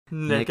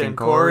Nick and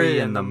Corey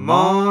in the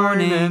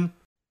morning.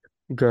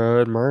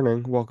 Good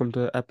morning. Welcome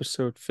to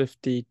episode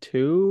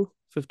 52,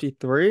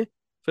 53,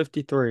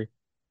 53,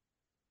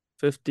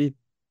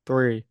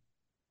 53,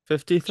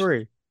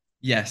 53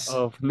 Yes.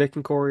 of Nick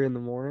and Corey in the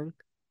morning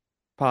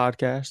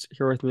podcast.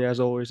 Here with me, as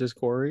always, is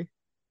Corey.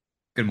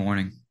 Good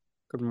morning.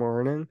 Good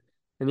morning.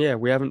 And yeah,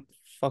 we haven't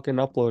fucking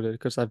uploaded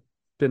because I've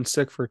been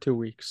sick for 2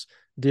 weeks.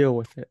 Deal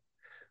with it.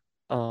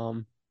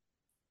 Um,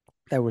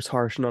 that was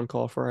harsh and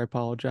uncalled for. I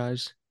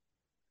apologize.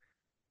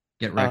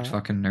 Get wrecked, Uh,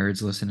 fucking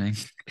nerds listening.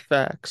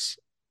 facts.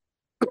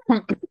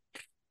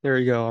 There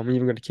you go. I'm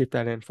even going to keep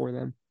that in for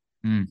them.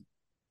 Mm,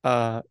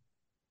 Uh,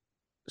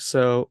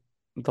 so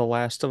The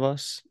Last of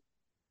Us.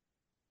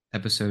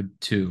 episode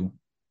 2.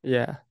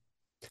 Yeah.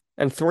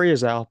 And three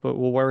is out, but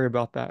we'll worry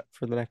about that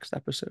for the next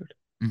episode.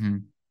 hmm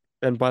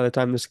And by the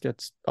time this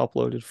gets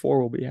uploaded,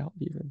 four will be out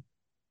even.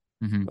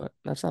 hmm But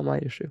that's not my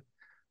issue.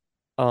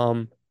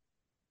 Um,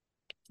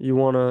 you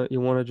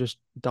wanna just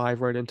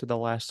dive right into The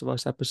Last of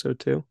Us episode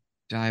two?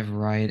 Dive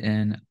right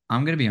in.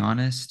 I'm gonna be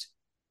honest.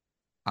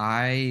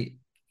 I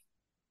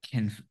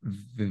can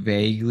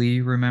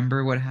vaguely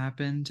remember what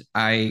happened.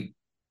 I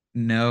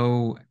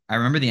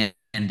remember the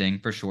ending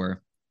for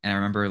sure, and I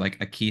remember like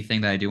a key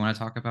thing that I do want to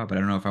talk about, but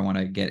I don't know if I want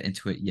to get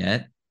into it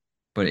yet.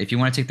 But if you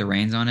want to take the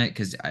reins on it,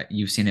 because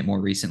you've seen it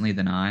more recently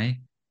than I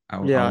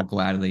Yeah, will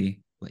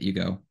gladly let you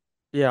go.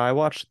 yeah, I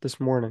watched it this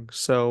morning.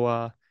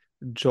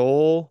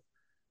 Joel,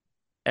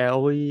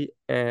 Ellie,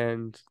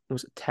 and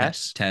was it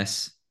Tess?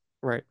 Tess.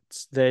 Right.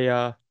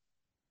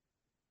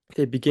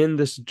 They begin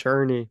this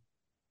journey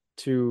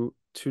to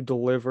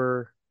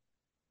deliver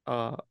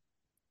uh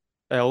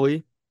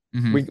Ellie.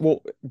 hmm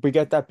We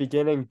get that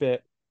beginning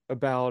bit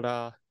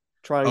about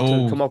trying to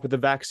Oh, come up with a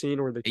vaccine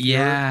or the cure.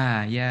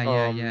 yeah, yeah,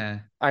 yeah, Um, yeah.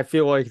 I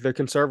feel like the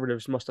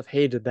conservatives must have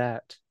hated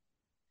that.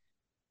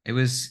 It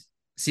was,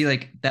 see,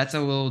 like that's a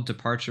little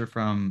departure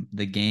from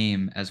the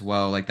game as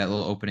well, like that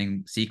little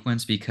opening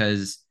sequence,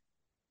 because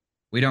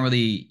we don't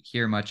really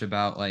hear much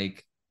about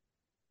like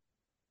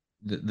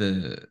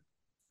the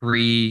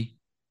pre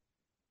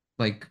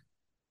like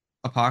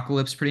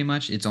apocalypse pretty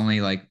much. It's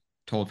only like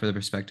told for the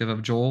perspective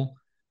of Joel.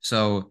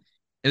 So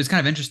it was kind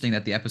of interesting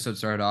that the episode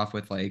started off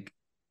with like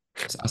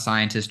a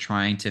scientist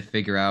trying to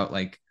figure out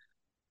like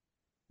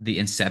the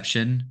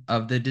inception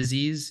of the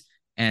disease,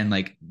 and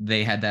like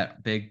they had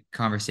that big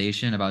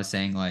conversation about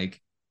saying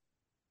like,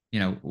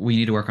 we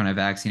need to work on a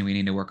vaccine, we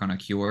need to work on a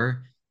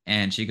cure.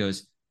 And she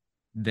goes,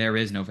 there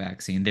is no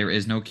vaccine, there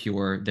is no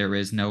cure, there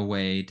is no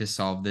way to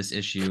solve this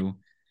issue.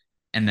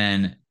 And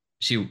then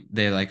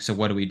they're like, so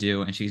what do we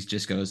do? And she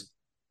just goes,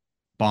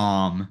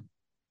 bomb.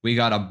 We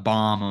gotta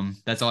bomb them.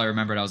 That's all I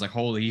remembered. I was like,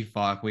 holy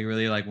fuck, we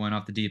really like went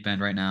off the deep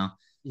end right now.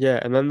 Yeah,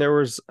 and then there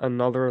was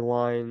another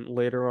line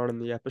later on in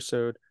the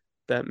episode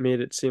that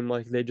made it seem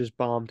like they just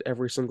bombed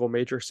every single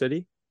major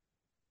city,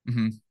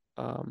 hmm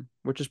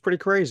which is pretty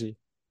crazy.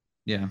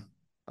 Yeah.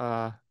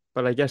 Uh,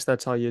 but I guess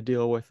that's how you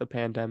deal with a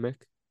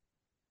pandemic.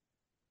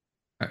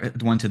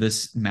 One to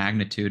this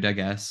magnitude, I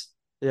guess.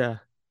 Yeah,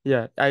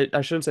 yeah.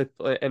 I shouldn't say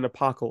an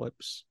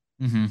apocalypse.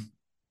 hmm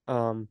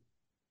Um,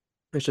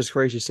 it's just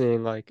crazy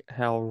seeing like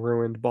how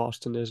ruined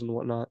Boston is and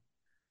whatnot.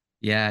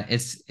 Yeah,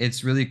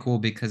 it's really cool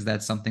because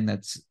that's something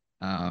that's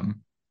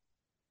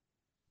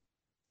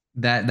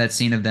that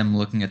scene of them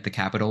looking at the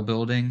Capitol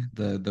building,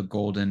 the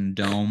golden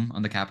dome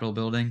on the Capitol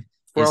building,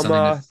 is From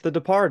something that's, The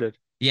Departed.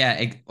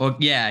 yeah,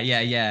 yeah,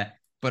 yeah, yeah.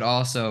 But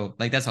also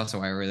like that's also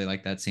why I really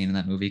like that scene in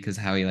that movie, because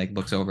how he like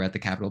looks over at the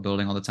Capitol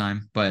building all the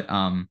time. But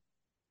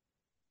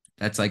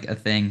that's like a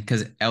thing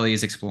because Ellie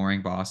is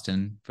exploring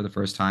Boston for the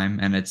first time,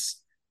 and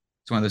it's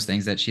one of those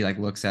things that she like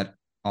looks at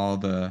all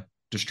the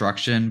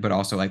destruction, but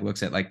also like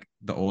looks at like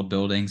the old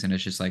buildings, and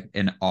it's just like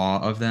in awe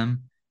of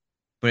them.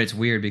 But it's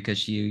weird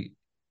because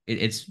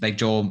it's like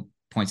Joel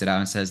points it out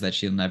and says that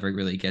she'll never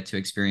really get to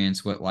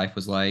experience what life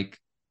was like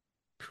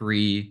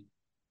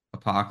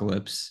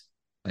pre-apocalypse.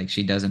 Like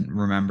she doesn't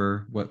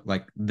remember what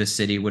like the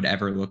city would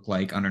ever look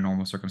like under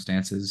normal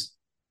circumstances.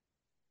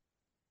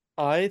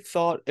 I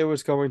thought it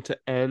was going to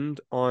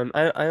end on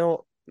I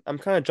don't I'm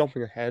kind of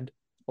jumping ahead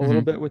a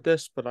little bit hmm with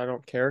this, but I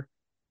don't care.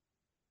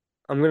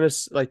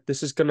 Like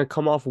this is gonna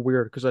come off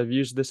weird because I've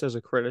used this as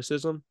a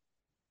criticism.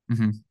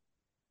 hmm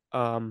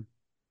Um,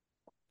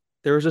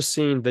 there was a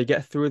scene they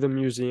get through the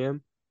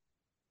museum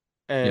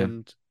Yeah.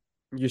 and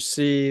you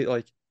see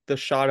like the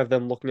shot of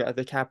them looking at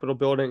the Capitol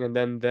building and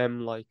then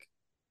them like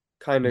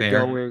kind of There.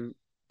 going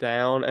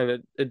down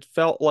and it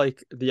felt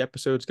like the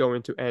episode's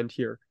going to end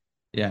here.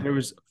 Yeah. And it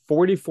was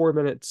 44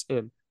 minutes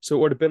in. So it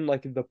would have been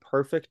like the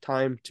perfect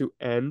time to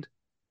end.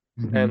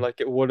 And hmm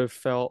like it would have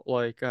felt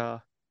like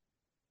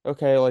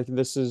okay, like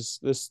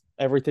this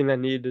everything that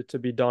needed to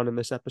be done in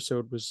this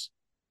episode was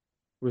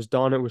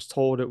done. It was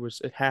told,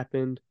 it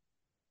happened.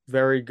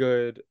 Very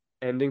good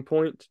ending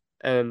point.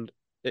 And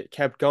it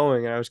kept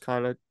going. And I was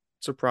kind of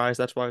surprised.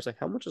 That's why I was like,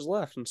 how much is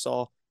left? And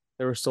saw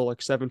there was still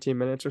like 17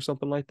 minutes or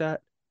something like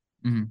that.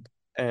 hmm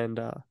And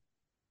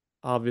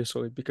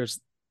obviously because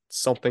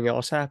something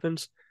else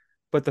happens.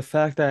 But the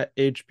fact that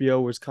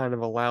HBO was kind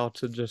of allowed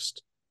to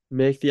just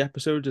make the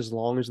episodes as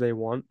long as they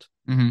want.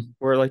 Hmm.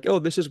 Where like, oh,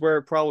 this is where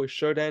it probably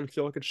should end,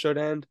 feel like it should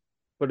end.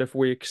 But if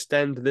we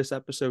extend this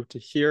episode to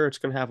here, it's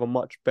gonna have a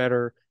much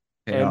better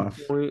end Payoff.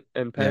 point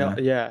and payoff. Yeah.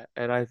 Yeah,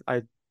 and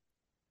I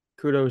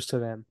kudos to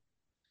them.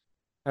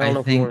 I I don't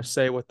know if we want think, to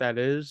say what that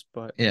is,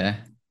 but yeah,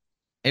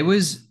 it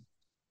was,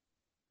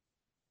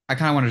 I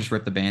kind of want to just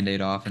rip the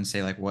band-aid off and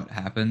say like what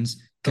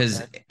happens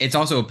because okay. it's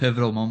also a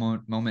pivotal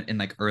moment in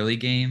like early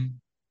game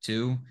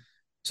too.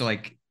 So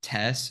like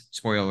Tess,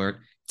 spoiler alert,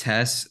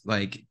 Tess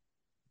like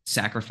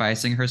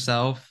sacrificing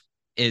herself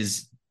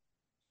is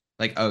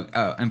like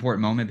a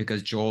important moment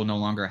because Joel no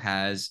longer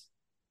has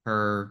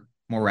her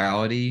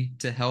morality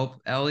to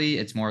help Ellie.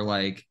 It's more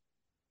like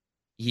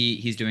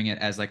he's doing it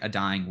as like a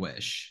dying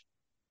wish.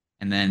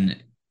 And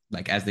then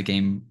like as the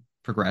game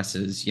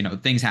progresses,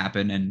 things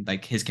happen and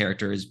like his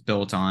character is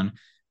built on.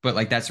 But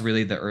like that's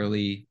really the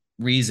early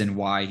reason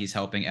why he's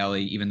helping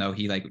Ellie, even though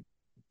he like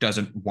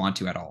doesn't want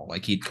to at all.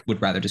 Like he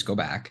would rather just go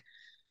back.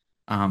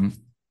 Um,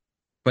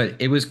 but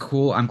it was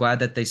cool. I'm glad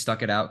that they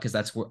stuck it out because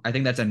I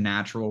think that's a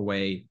natural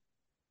way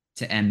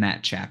to end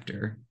that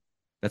chapter.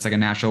 That's like a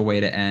natural way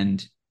to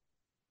end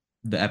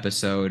the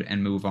episode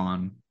and move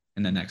on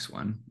in the next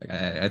one. Like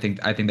I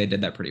think they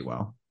did that pretty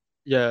well.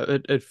 Yeah,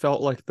 it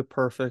felt like the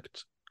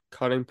perfect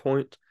cutting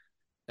point,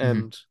 Hmm.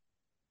 and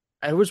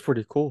it was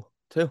pretty cool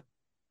too.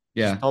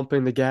 Just Yeah,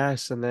 dumping the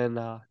gas and then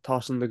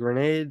tossing the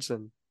grenades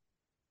and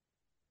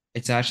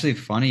it's actually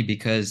funny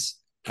because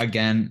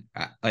again,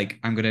 like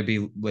I'm gonna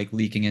be like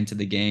leaking into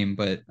the game,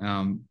 but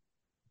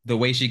the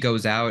way she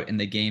goes out in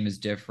the game is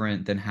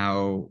different than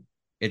how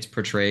it's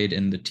portrayed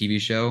in the TV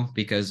show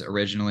because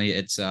originally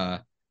it's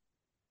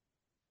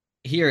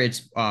here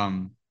it's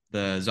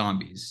the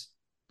zombies,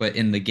 but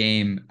in the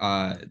game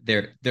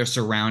they're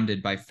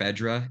surrounded by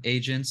Fedra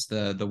agents,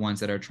 the ones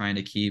that are trying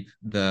to keep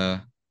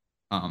the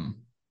um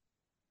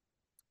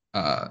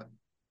uh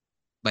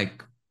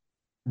like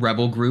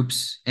rebel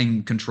groups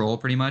in control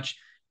pretty much,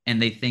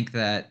 and they think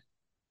that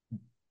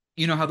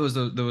how those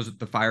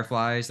the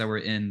fireflies that were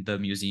in the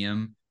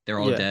museum, they're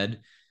all yeah.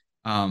 dead.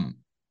 um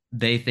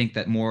they think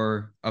that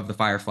more of the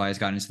fireflies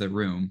got into the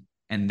room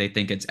and they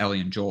think it's Ellie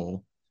and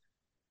Joel,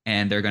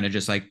 and they're gonna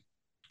just like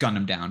gun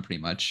them down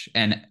pretty much.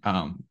 And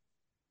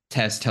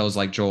Tess tells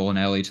like Joel and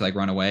Ellie to like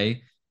run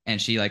away,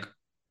 and she like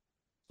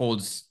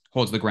holds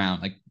the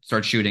ground, like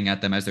starts shooting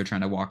at them as they're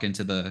trying to walk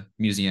into the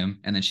museum,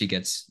 and then she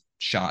gets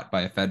shot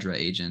by a Fedra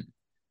agent,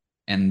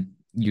 and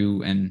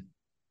you and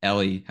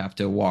Ellie have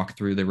to walk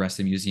through the rest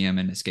of the museum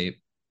and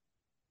escape.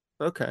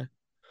 Okay.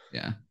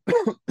 Yeah.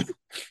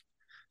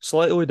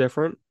 Slightly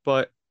different,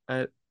 but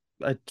I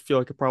feel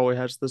like it probably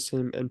has the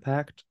same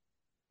impact.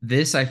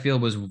 This I feel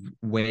was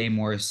way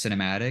more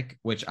cinematic,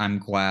 which I'm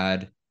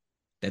glad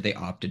that they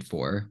opted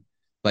for.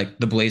 Like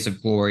the blaze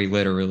of glory,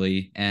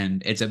 literally,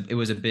 and it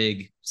was a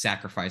big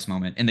sacrifice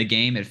moment. In the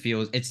game, it's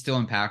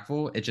still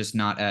impactful. It's just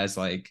not as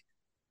like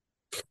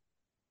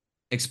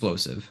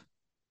explosive.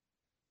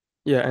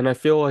 Yeah, and I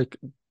feel like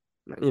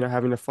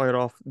having to fight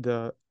off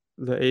the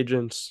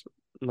agents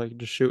like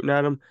just shooting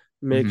at them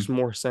makes Hmm.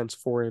 more sense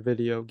for a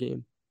video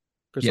game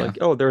because Yeah. like,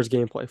 oh, there's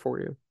gameplay for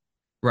you.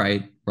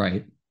 Right.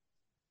 Right.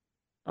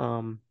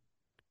 Um,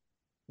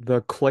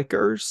 the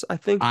clickers, I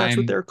think that's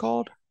what I'm. they're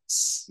called.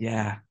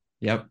 Yeah.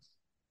 Yep.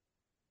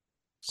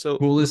 So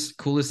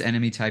Coolest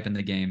enemy type in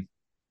the game.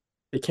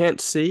 they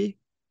can't see,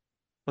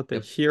 but they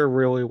Yep. hear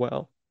really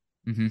well.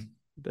 Hmm.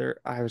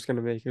 I was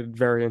gonna make a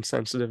very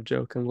insensitive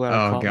joke. I'm glad I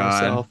Oh caught God.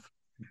 myself.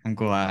 I'm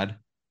glad.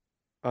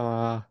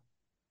 Uh,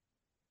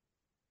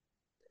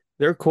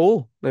 they're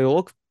cool. They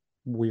look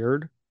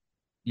weird.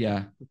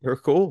 Yeah. They're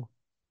cool.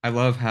 I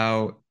love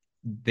how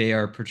they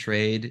are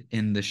portrayed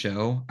in the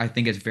show. I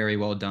think it's very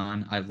well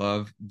done. I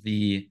love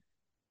the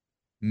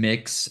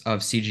mix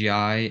of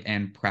CGI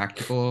and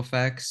practical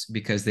effects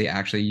because they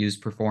actually use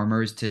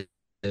performers to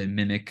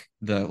mimic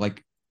the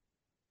like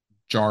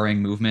jarring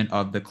movement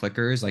of the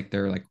clickers, like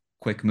their like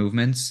quick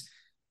movements.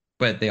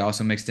 But they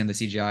also mixed in the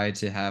CGI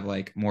to have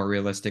like more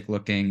realistic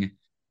looking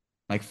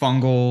like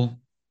fungal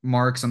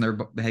marks on their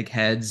like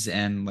heads,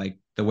 and like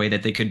the way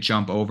that they could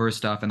jump over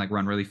stuff and like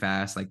run really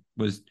fast like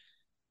was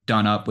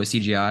done up with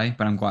CGI.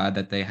 But I'm glad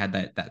that they had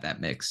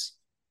that mix.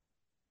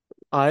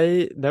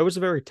 I That was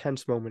a very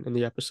tense moment in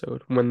the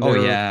episode when Oh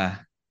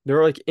yeah.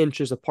 they're like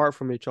inches apart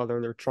from each other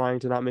and they're trying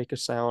to not make a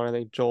sound. I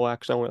think Joel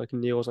accidentally like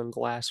kneels on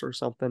glass or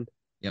something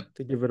Yep.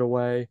 to give it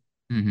away.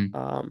 Hmm.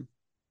 Um,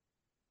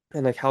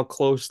 and like how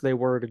close they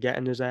were to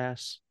getting his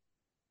ass.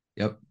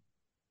 Yep.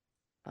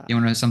 You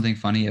want Uh, to know something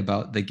funny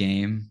about the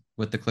game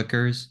with the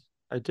clickers?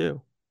 I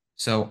do.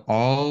 So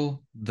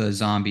all the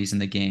zombies in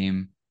the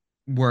game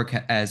work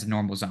as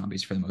normal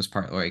zombies for the most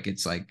part. Like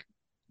it's like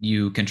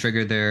you can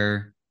trigger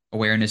their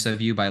awareness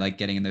of you by like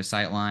getting in their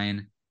sight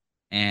line,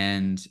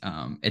 and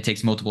it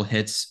takes multiple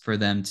hits for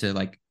them to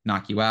like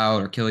knock you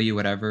out or kill you,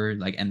 whatever,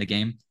 like end the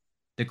game.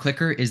 The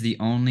clicker is the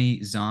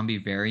only zombie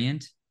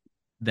variant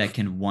that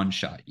can one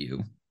shot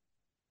you.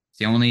 It's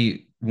the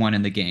only one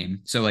in the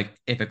game. So like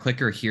if a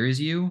clicker hears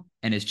you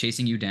and is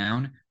chasing you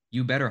down,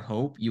 you better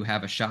hope you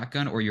have a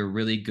shotgun or you're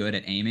really good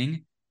at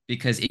aiming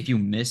because if you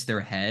miss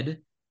their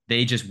head,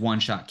 they just one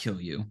shot kill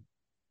you.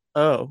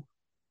 Oh,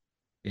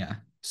 Yeah.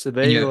 so And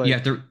they like, you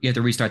have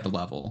to restart the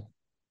level.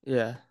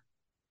 yeah.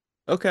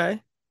 Okay.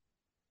 I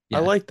Yeah.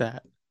 like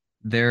that.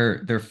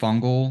 Their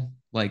fungal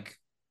like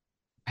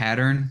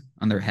pattern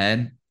on their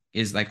head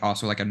is like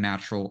also like a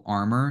natural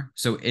armor.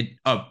 So it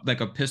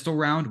like a pistol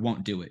round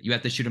won't do it. You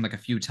have to shoot them like a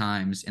few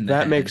times in the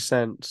That makes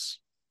head. sense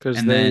because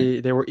And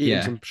then they were eating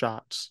yeah, some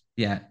shots.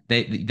 yeah,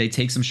 they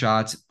take some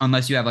shots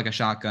unless you have like a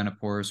shotgun, of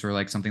course, or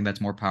like something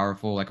that's more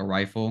powerful, like a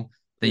rifle.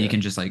 Then you Yeah.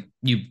 can just like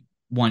you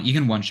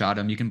can one shot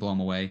them, you can blow them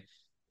away.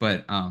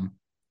 But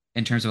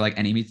in terms of like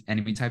enemy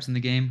types in the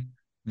game,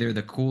 they're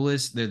the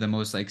coolest. They're the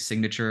most like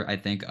signature, I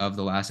think, of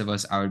The Last of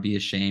Us. I would be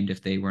ashamed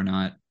if they were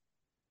not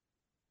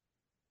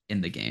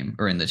in the game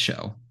or in the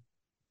show.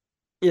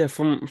 Yeah,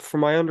 from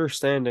my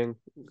understanding,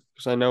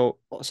 because I know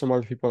some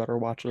other people that are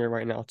watching it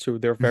right now too,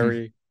 they're Hmm.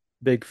 very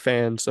big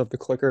fans of the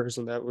clickers,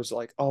 and that was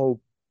like, oh,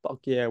 fuck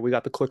yeah, we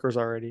got the clickers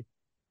already.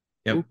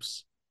 Yep.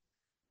 Oops.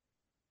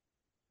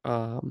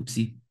 Um,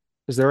 See,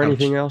 is there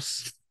anything ouch.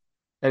 else?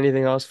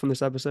 Anything else from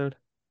this episode?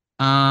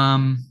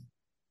 Um,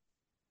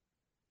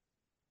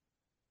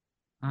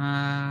 uh,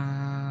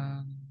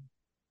 I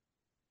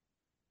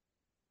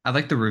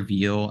like the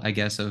reveal, I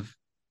guess, of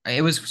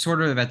it was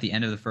sort of at the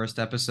end of the first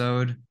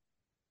episode,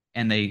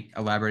 and they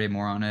elaborated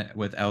more on it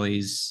with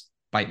Ellie's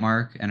bite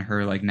mark and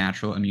her like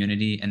natural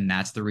immunity, and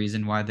that's the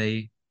reason why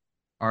they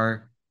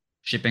are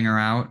shipping her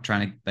out,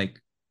 trying to like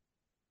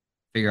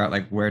figure out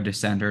like where to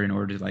send her in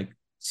order to like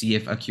see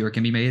if a cure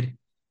can be made.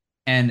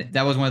 And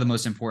that was one of the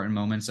most important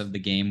moments of the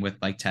game with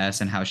like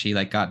Tess and how she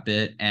like got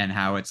bit and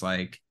how it's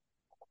like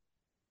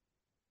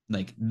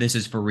this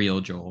is for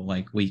real, Joel.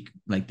 Like we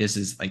like this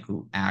is like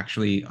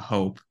actually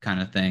hope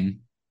kind of thing.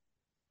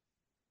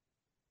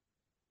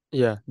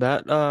 Yeah,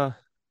 that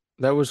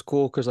was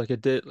cool because like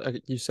it did,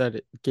 like you said,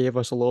 it gave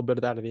us a little bit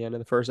of that at the end of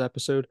the first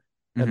episode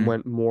and Mm-hmm.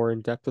 went more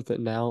in depth with it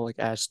now, like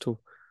as to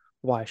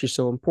why she's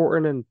so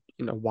important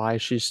and why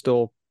she's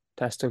still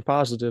testing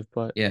positive.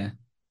 But Yeah.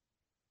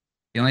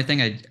 The only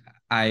thing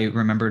I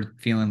remembered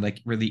feeling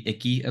like really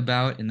icky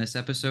about in this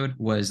episode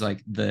was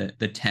like the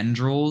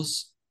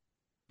tendrils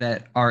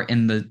that are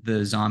in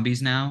the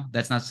zombies now.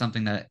 That's not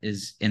something that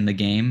is in the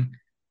game.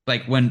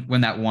 Like when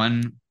that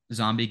one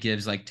zombie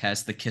gives like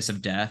Tess the kiss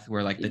of death,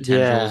 where like the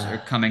tendrils are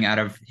yeah, coming out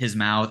of his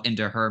mouth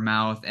into her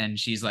mouth, and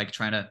she's like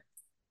trying to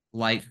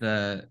light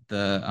the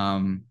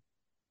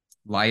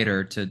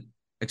lighter to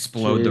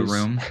explode the jeez.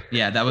 room.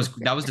 Yeah, that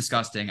was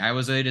disgusting. I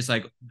was really just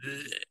like,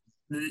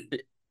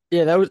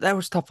 Yeah, that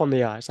was tough on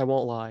the eyes, I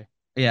won't lie.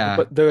 yeah,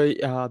 But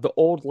the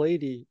old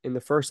lady in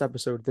the first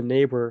episode, the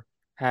neighbor,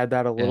 had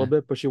that a little yeah.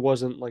 bit, but she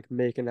wasn't like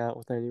making out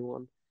with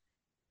anyone.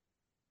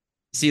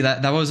 See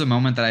that was a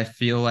moment that I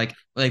feel like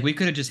we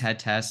could have just had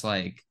Tess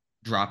like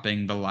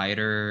dropping the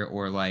lighter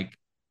or like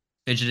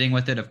fidgeting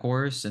with it, of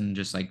course, and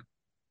just like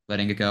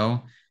letting it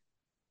go.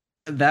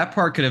 That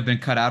part could have been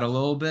cut out a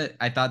little bit.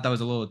 I thought that was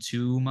a little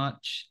too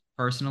much,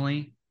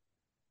 personally.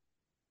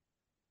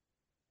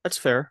 That's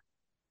fair.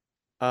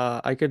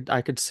 I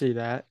could see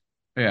that.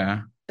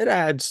 Yeah. It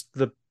adds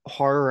the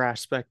horror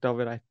aspect of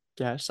it, I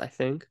guess, I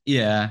think.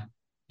 Yeah.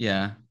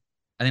 Yeah.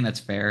 I think that's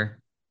fair.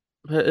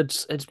 But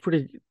it's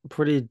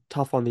pretty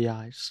tough on the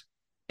eyes.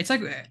 It's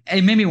like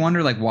it made me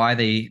wonder like why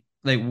they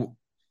like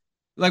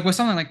with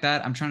something like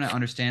that, I'm trying to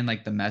understand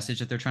like the message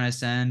that they're trying to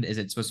send. Is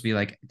it supposed to be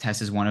like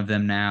Tess is one of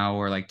them now,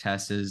 or like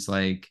Tess is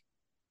like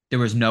there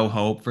was no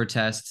hope for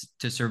Tess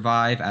to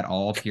survive at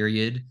all,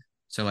 period.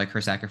 So like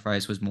her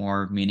sacrifice was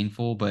more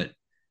meaningful, but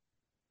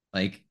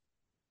like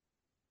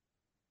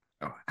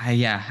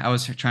I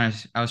was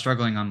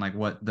struggling on like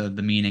what the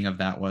meaning of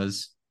that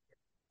was.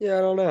 Yeah,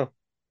 I don't know.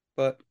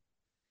 But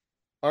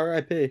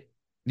RIP.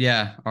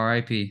 Yeah,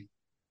 R.I.P.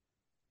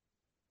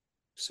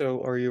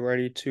 So are you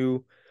ready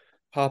to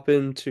hop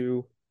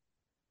into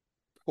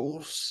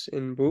Puss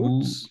in Who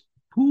Boots?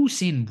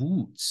 who's in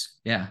boots?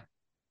 Yeah.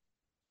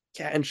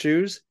 Cat and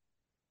Shoes?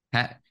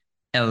 Pat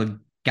El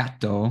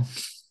Gato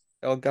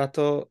El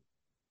Gato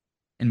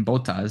in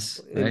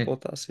Botas, in right?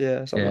 Botas.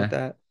 Yeah, something like Yeah.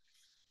 that.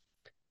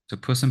 So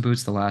Puss in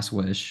Boots: The Last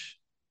Wish.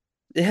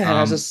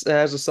 Yeah, Um, it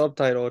has a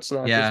subtitle. It's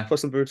not just yeah,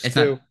 Puss in Boots it's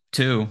not 2.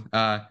 two.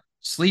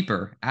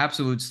 Sleeper,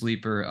 absolute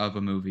sleeper of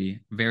a movie.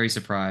 Very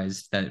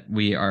surprised that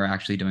we are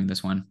actually doing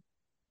this one.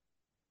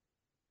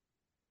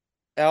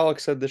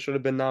 Alex said this should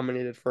have been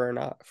nominated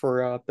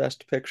for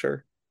Best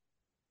Picture.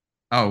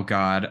 Oh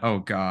God, oh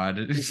God,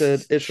 He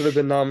said it should have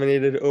been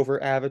nominated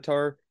over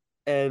Avatar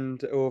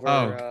and over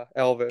oh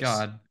Elvis.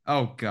 God,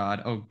 oh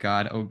God, oh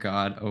God, oh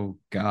God, oh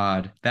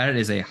God. That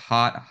is a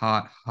hot,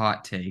 hot,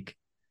 hot take.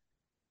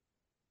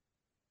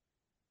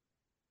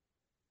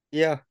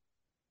 Yeah,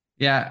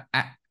 Yeah,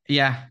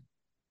 yeah,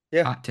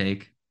 yeah. hot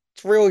take.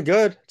 It's really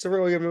good. It's a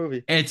really good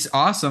movie. It's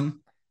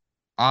awesome.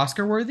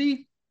 Oscar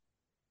worthy?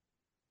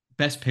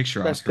 Best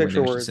picture Best Oscar worthy,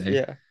 Picture I should word. say.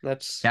 Yeah,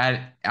 that's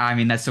That I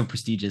mean, that's so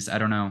prestigious. I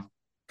don't know.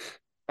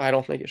 I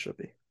don't think it should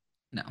be.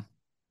 No.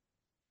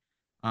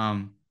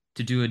 Um,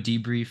 to do a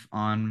debrief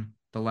on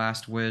The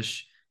Last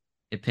Wish,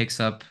 it picks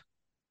up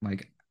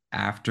like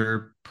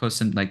after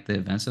Puss in like the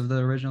events of the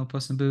original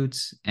Puss in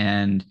Boots.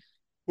 And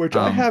which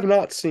I um have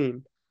not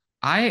seen.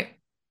 I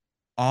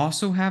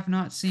also have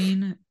not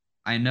seen.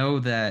 I know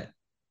that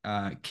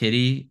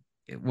Kitty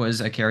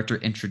was a character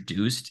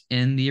introduced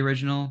in the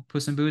original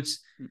Puss in Boots.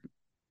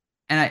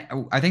 And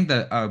I think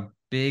the a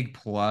big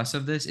plus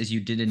of this is you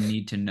didn't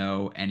need to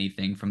know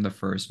anything from the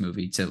first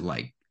movie to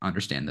like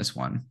understand this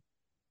one.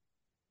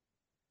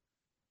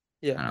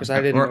 Yeah, I because don't I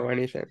know. didn't know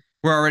anything.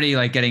 We're already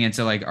like getting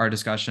into like our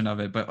discussion of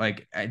it, but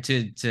like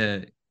to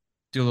do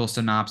a little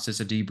synopsis,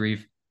 a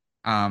debrief.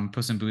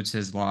 Puss in Boots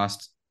has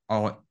lost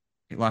all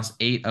he lost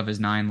 8 of his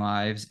 9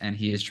 lives, and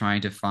he is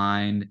trying to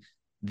find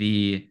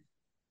the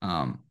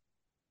um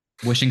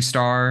wishing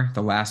star,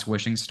 the last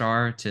wishing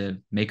star, to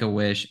make a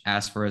wish,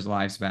 ask for his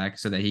lives back,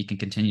 so that he can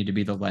continue to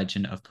be the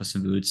legend of Puss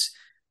in Boots.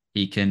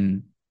 He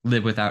can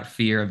live without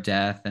fear of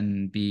death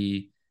and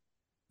be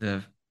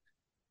the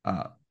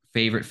uh,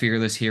 favorite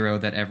fearless hero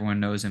that everyone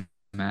knows him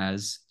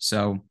as.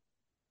 So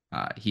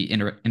he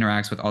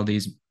interacts with all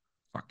these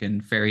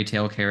fucking fairy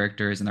tale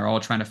characters, and they're all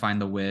trying to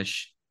find the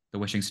wish, the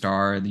wishing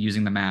star,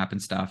 using the map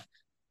and stuff.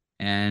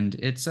 And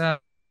it's a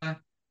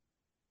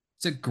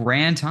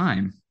grand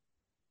time.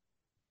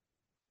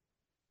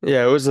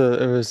 Yeah, it was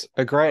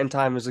a grand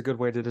time is a good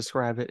way to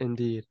describe it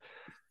indeed.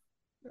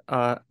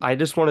 I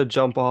just want to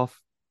jump off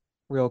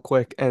real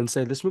quick and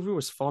say this movie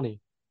was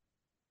funny.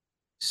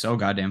 So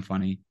goddamn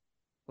funny.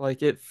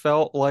 Like it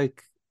felt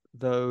like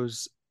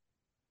those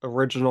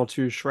original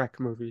two Shrek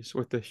movies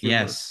with the humor.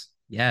 Yes,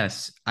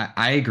 yes,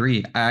 I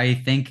agree. I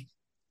think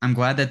I'm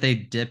glad that they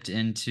dipped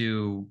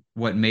into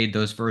what made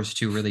those first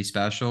two really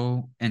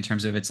special in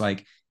terms of it's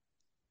like,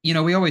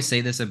 we always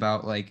say this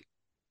about like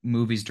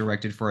movies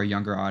directed for a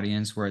younger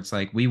audience, where it's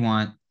like we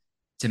want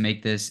to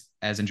make this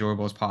as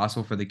enjoyable as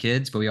possible for the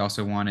kids, but we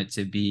also want it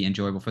to be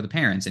enjoyable for the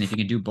parents. And if you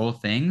can do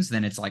both things,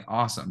 then it's like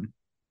awesome.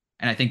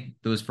 And I think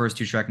those first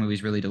two Shrek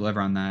movies really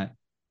deliver on that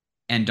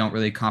and don't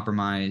really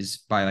compromise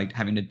by like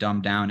having to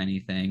dumb down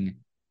anything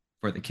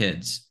for the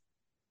kids.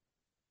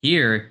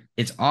 Here,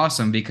 it's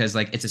awesome because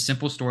like it's a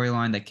simple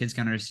storyline that kids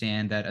can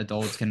understand, that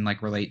adults can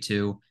like relate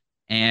to,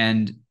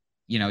 and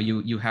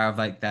you have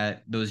like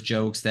that those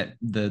jokes that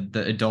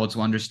the adults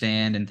will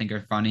understand and think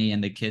are funny,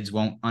 and the kids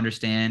won't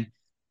understand,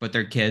 but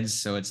they're kids,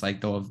 so it's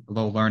like they'll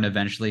learn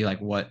eventually like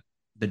what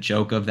the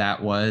joke of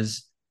that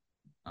was.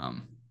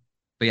 Um,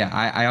 but yeah,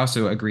 I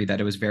also agree that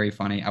it was very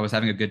funny. I was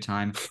having a good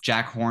time.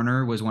 Jack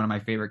Horner was one of my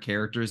favorite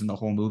characters in the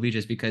whole movie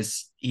just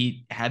because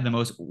he had the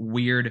most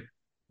weird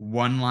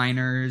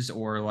one-liners,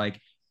 or like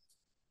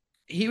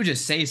he would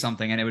just say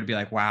something and it would be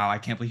like, wow, I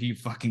can't believe you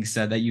fucking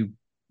said that, you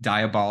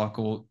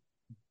diabolical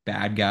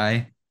bad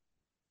guy.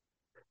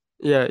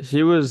 Yeah, he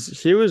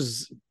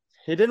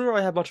didn't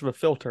really have much of a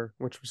filter,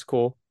 which was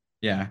cool.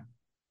 Yeah.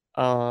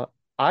 Uh,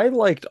 I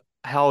liked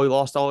how he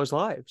lost all his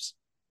lives.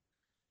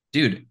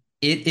 Dude,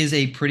 it is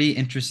a pretty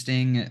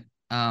interesting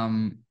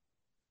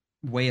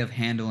way of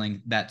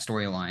handling that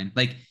storyline.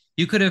 Like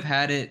you could have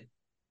had it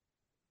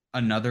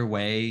another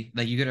way.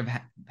 Like you could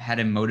have had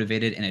him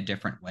motivated in a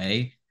different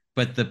way,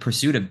 but the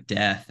pursuit of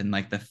death and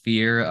like the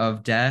fear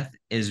of death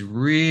is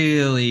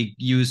really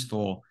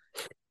useful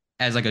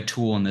as like a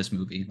tool in this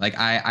movie. Like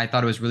I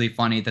thought it was really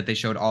funny that they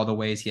showed all the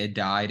ways he had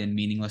died in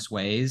meaningless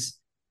ways,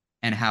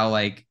 and how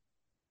like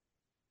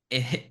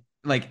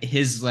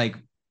his like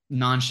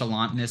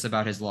nonchalantness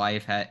about his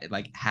life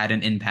had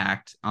an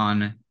impact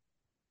on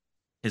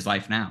his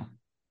life now.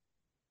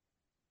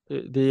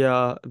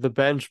 The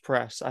bench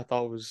press I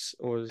thought That was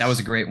a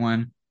was great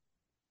one.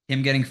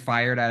 Him getting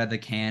fired out of the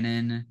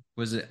cannon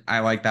was, I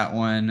like that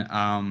one.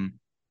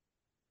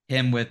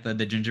 Him with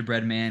the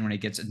gingerbread man when he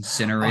gets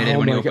incinerated oh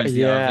when he my God, opens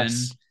the oven.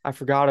 yes. I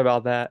forgot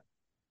about that.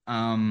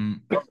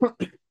 Um,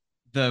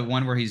 the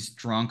one where he's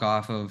drunk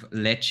off of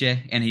leche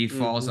and he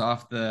falls Hmm.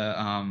 off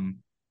the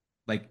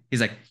like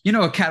he's like,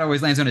 a cat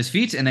always lands on his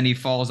feet, and then he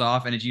falls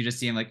off, and you just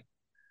see him like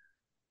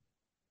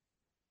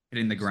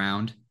hitting the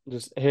ground.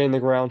 Just hitting the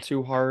ground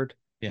too hard,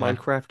 Yeah.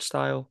 Minecraft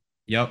style.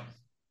 Yep.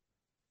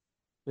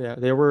 Yeah,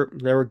 they were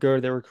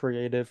good, they were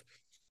creative.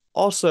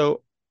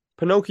 Also,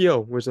 Pinocchio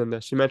was in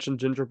this. You mentioned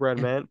Gingerbread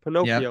Yeah. Man. Yep.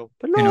 Pinocchio.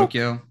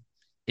 Pinocchio.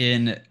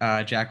 In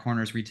Jack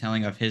Horner's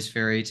retelling of his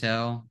fairy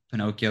tale,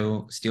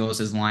 Pinocchio steals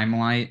his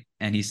limelight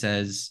and he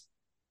says,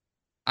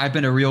 I've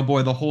been a real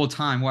boy the whole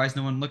time. Why is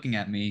no one looking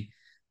at me?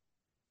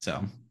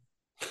 So,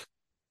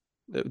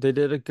 They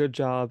did a good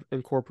job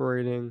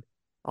incorporating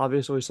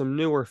obviously some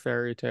newer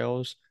fairy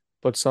tales,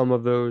 but some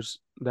of those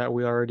that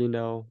we already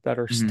know that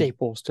are mhm.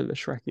 staples to the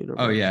Shrek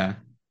Oh universe. yeah.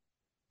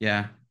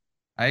 Yeah.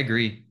 I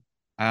agree.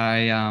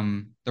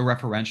 The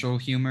referential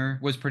humor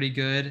was pretty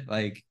good.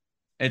 Like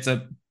it's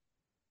a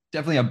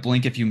definitely a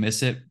blink if you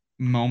miss it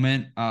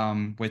moment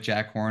with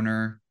Jack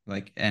Horner,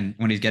 like, and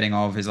when he's getting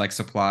all of his like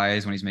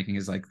supplies when he's making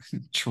his like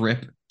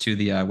trip to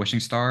the wishing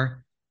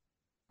star.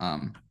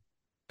 Um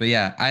but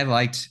yeah, I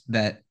liked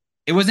that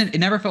it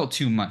never felt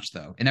too much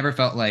though. It never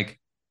felt like,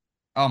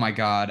 oh my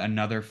God,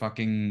 another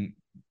fucking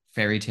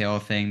fairy tale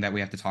thing that we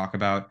have to talk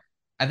about.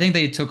 I think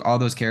they took all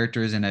those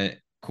characters in a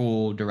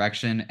cool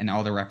direction, and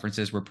all the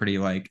references were pretty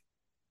like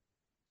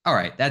all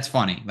right, that's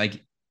funny.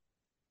 Like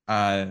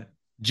uh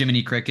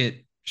Jiminy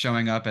Cricket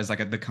showing up as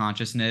like the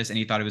consciousness, and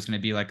he thought it was going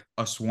to be like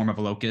a swarm of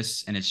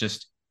locusts, and it's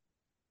just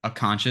a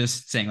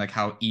conscious saying like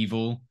how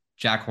evil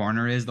Jack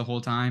Horner is the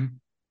whole time.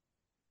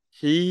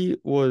 He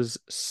was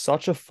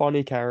such a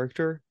funny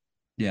character.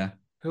 Yeah.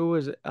 Who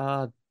was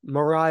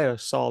Mariah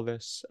saw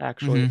this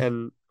actually, Mm-hmm.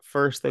 and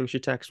first thing she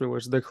texted me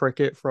was the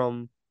cricket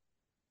from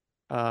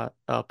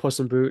Puss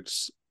in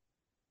Boots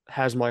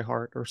has my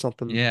heart or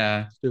something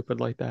Yeah. stupid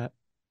like that.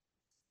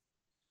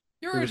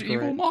 It You're an was evil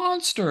great.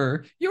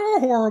 monster. You're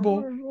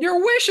horrible.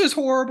 Your wish is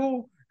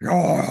horrible. You're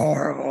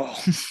horrible.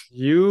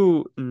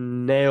 You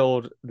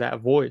nailed that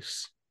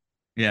voice.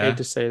 Hate Yeah.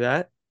 to say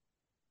that,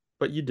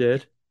 but you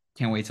did.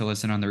 Can't wait to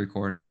listen on the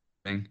recording.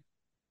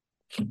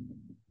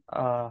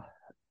 Uh,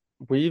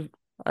 we've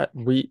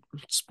we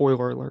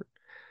spoiler alert.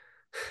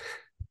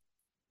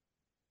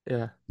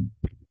 Yeah,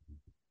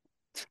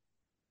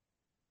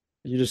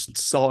 you just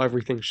saw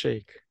everything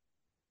shake.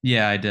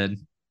 Yeah, I did.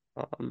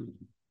 Um,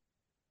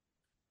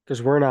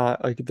 because we're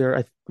not like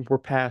there. We're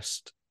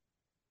past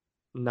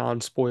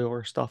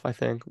non-spoiler stuff, I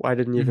think. I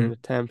didn't even Hmm.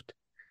 attempt.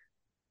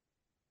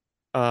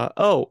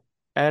 Oh,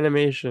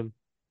 animation.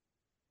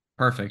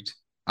 Perfect.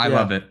 I Yeah,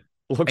 love it.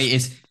 looks. Hey,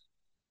 it's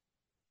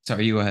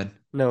sorry, you go ahead.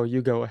 No,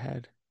 you go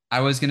ahead.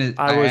 I was gonna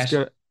I I was asked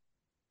gonna.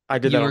 I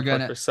did you that were on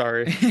gonna purpose.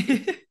 Sorry.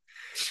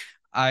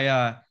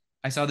 I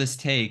I saw this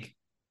take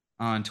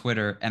on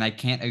Twitter and I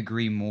can't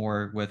agree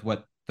more with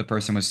what the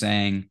person was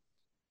saying.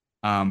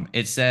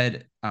 It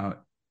said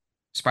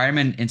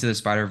Spider-Man Into the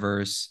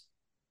Spider-Verse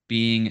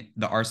being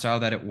the art style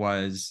that it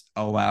was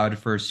allowed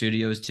for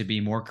studios to be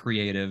more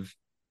creative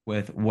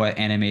with what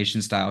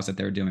animation styles that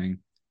they're doing.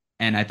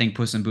 And I think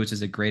Puss in Boots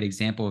is a great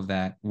example of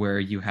that, where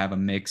you have a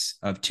mix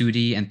of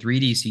 2D and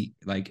 3D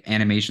like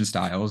animation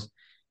styles,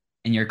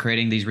 and you're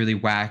creating these really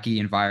wacky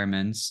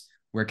environments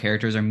where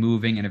characters are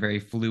moving in a very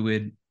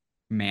fluid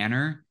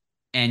manner,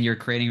 and you're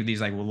creating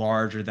these like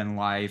larger than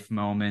life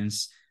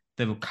moments.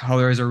 The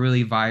colors are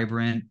really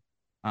vibrant.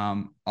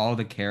 All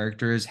the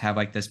characters have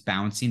like this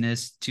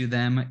bounciness to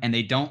them, and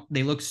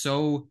they look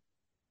so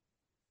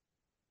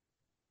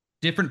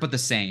different but the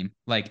same.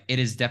 Like it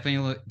is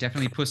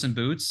definitely Puss in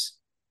Boots,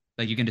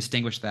 like you can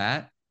distinguish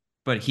that,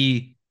 but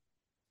he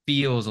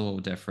feels a little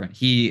different.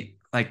 He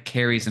like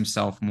carries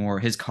himself more.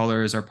 His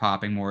colors are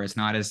popping more. It's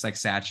not as like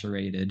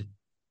saturated.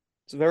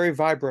 It's very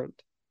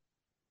vibrant.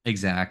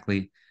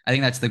 Exactly. I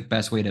think that's the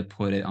best way to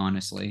put it,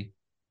 honestly.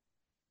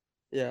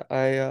 Yeah,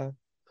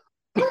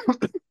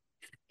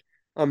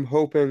 I'm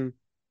hoping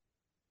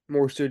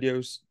more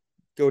studios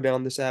go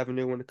down this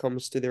avenue when it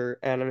comes to their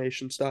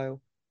animation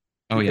style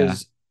Oh yeah.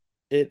 because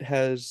it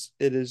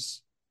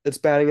is it's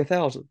batting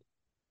 1,000.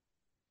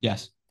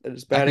 Yes. It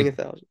is I batting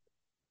agree. 1,000.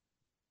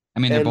 I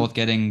mean, they're And both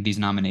getting these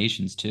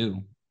nominations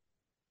too.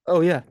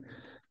 oh yeah,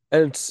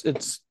 and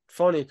it's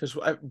funny because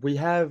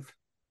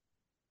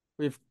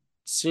we've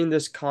seen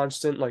this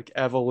constant like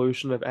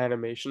evolution of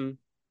animation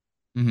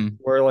Hmm.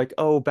 where like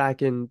oh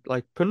back in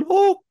like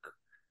Pinocchio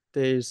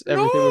days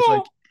everything was No.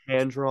 like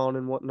hand drawn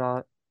and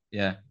whatnot.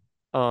 Yeah.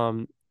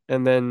 Um,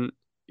 and then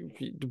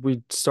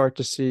we start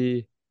to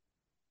see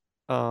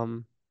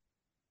um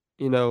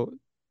you know,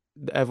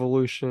 the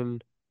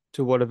evolution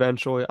to what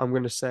eventually I'm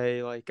gonna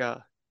say like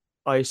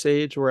Ice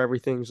Age where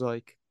everything's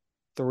like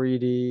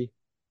 3D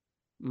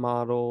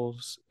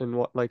models and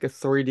what like a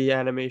 3D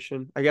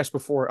animation. I guess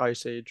before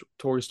Ice Age,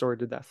 Toy Story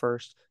did that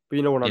first. But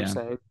you know what I'm Yeah.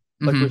 saying?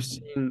 Like we've Hmm.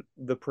 seen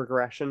the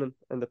progression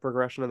and the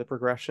progression and the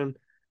progression,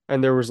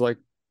 and there was like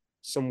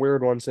some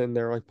weird ones in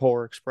there like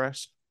Polar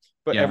Express.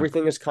 But Yeah.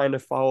 everything has kind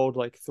of followed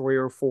like three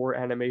or four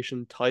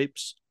animation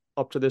types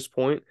up to this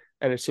point,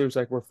 and it seems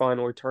like we're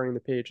finally turning the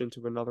page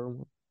into another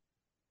one.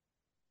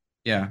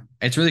 Yeah.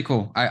 It's really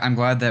cool. I'm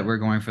glad that we're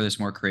going for this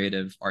more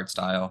creative art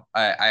style.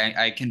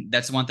 I can,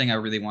 that's one thing I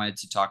really wanted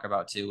to talk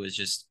about too, is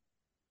just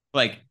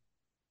like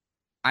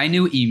I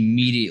knew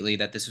immediately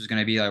that this was going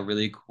to be a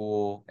really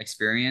cool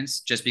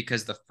experience just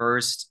because the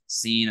first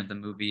scene of the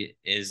movie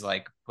is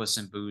like Puss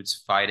in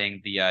Boots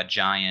fighting the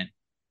giant.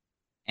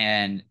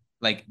 And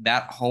like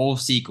that whole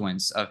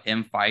sequence of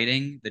him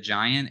fighting the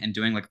giant and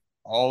doing like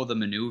all the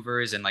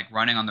maneuvers and like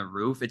running on the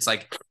roof, it's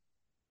like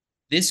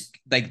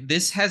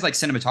this has like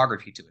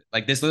cinematography to it.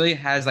 Like this literally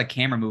has like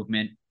camera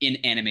movement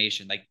in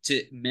animation. Like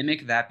to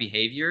mimic that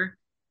behavior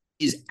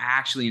is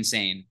actually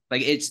insane.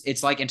 Like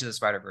it's like Into the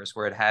Spider-Verse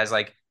where it has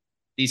like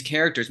these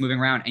characters moving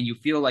around and you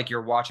feel like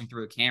you're watching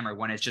through a camera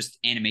when it's just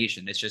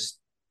animation. It's just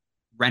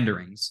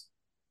renderings.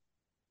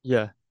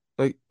 Yeah.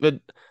 Like but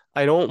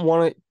I don't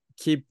want to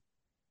keep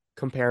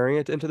comparing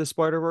it into the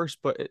Spider-Verse,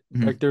 but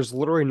like Mhm. there's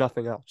literally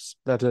nothing else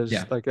that is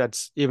Yeah. like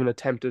that's even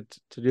attempted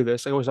to do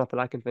this. Like, it was not that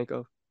I can think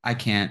of. I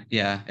can't.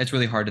 Yeah. It's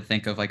really hard to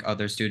think of like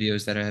other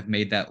studios that have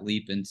made that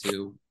leap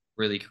into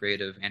really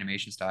creative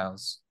animation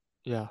styles.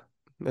 Yeah.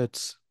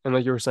 It's and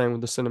like you were saying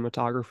with the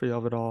cinematography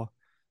of it all,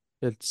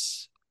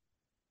 it's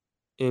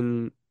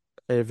in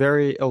a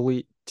very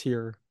elite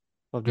tier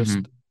of just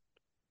Hmm.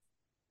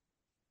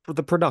 for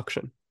the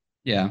production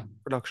Yeah.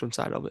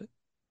 side of it.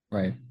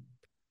 Right.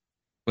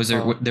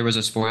 Um, there was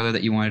a spoiler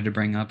that you wanted to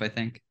bring up, I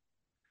think.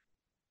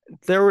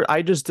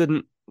 I just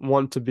didn't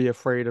want to be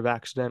afraid of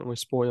accidentally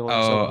spoiling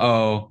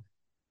Oh,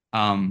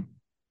 something. um,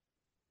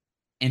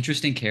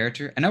 interesting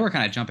character. I know we're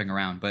kind of jumping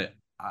around, but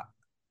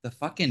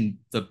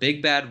the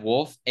big bad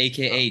wolf,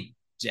 aka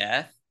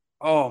Death.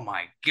 Oh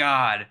my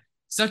God,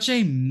 such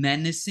a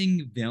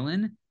menacing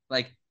villain.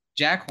 Like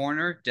Jack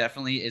Horner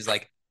definitely is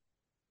like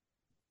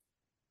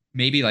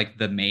maybe like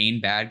the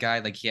main bad guy.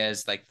 Like he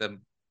has like the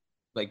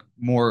like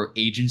more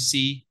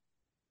agency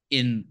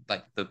in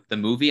like the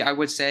movie, I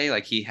would say.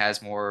 Like he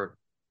has more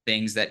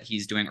things that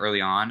he's doing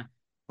early on,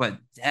 but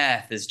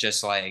Death is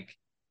just like,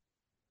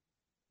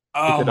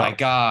 Pick oh it my up.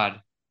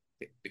 God.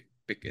 Pick it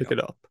Pick it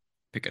up. up.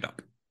 Pick it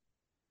up.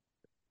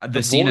 The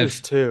The scene voice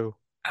of too.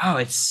 oh,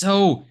 it's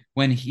so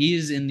when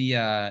he's in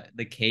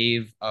the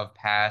cave of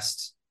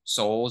past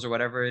souls or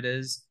whatever it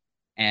is,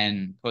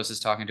 and Puss is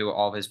talking to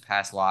all of his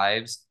past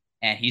lives,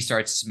 and he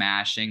starts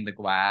smashing the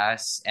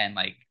glass and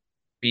like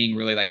being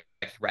really like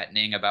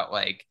threatening about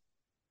like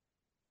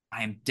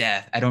I am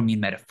death. I don't mean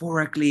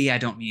metaphorically. I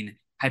don't mean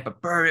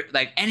hyperbole.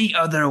 Like any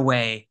other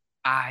way.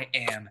 I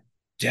am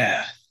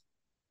death,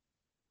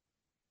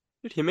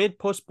 Dude, he made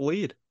Puss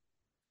bleed.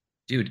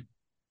 dude.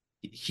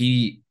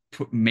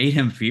 Made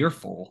him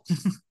fearful.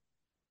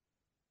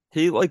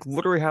 He like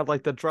literally had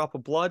like the drop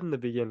of blood in the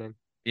beginning.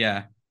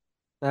 Yeah,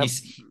 That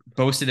he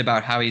boasted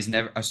about how he's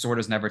never a sword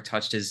has never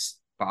touched his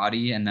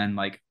body, and then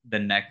like the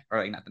neck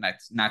or like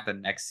not the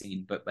next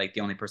scene, but like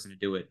the only person to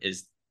do it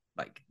is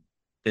like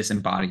this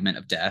embodiment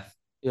of death.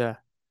 yeah.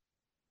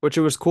 Which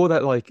it was cool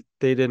that like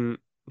they didn't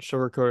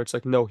sugarcoat it. It's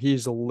like, no,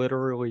 he's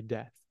literally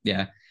death.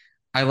 Yeah,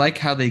 I like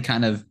how they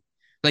kind of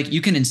like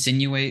you can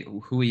insinuate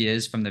who he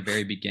is from the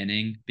very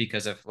beginning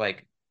because of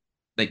like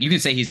you can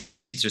say he's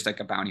just like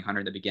a bounty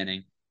hunter in the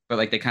beginning, but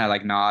like they kind of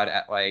like nod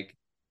at like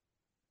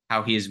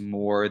how he is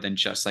more than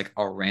just like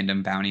a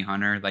random bounty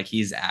hunter. Like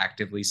he's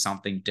actively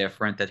something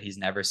different that he's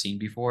never seen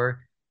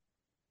before.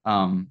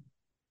 Um,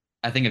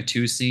 I think of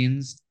two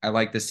scenes. I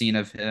like the scene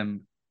of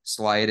him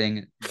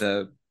sliding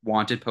the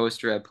wanted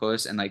poster at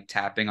Puss and like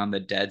tapping on the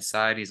dead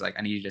side. He's like,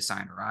 I need you to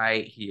sign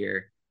right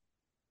here.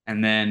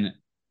 And then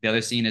the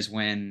other scene is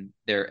when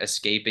they're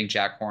escaping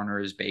Jack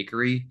Horner's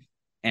bakery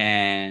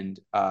and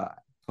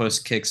Puss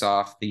kicks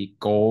off the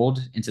gold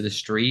into the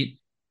street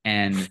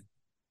and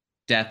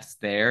Death's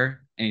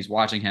there and he's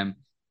watching him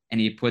and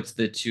he puts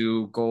the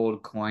two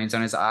gold coins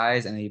on his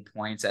eyes and he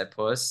points at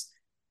Puss.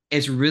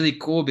 It's really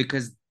cool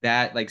because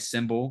that like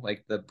symbol,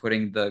 like the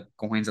putting the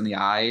coins on the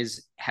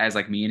eyes has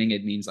like meaning.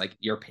 It means like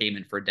your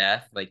payment for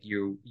death. Like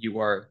you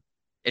are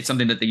it's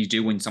something that you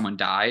do when someone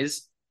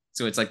dies.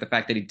 So it's like the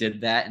fact that he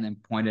did that and then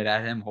pointed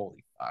at him.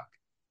 Holy fuck.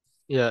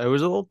 Yeah, it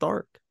was a little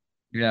dark.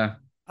 Yeah.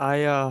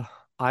 I uh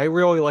I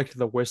really liked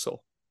the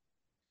whistle.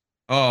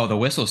 Oh, the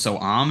whistle's so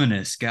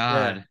ominous.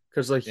 Yeah, God.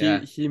 because like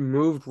Yeah. he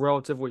moved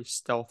relatively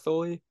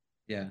stealthily.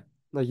 Yeah.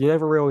 Like you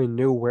never really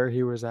knew where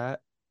he was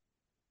at.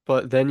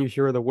 But then you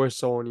hear the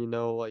whistle and you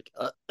know like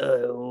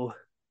uh-oh.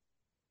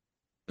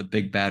 The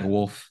big bad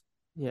wolf.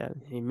 Yeah,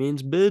 he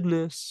means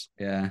business.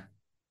 Yeah.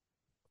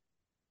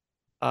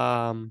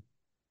 Um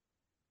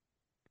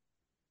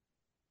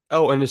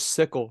oh, and his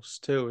sickles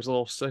too. His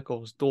little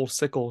sickles, dual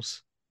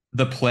sickles.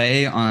 The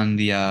play on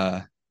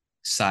the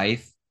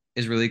scythe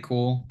is really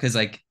cool because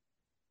like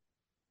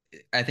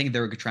I think they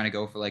were trying to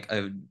go for like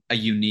a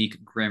unique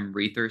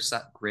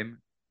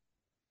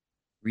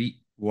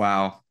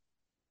wow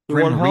You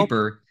want Grim help?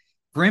 Reaper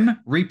Grim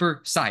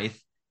Reaper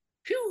scythe.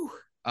 Phew.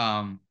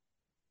 Um,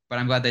 but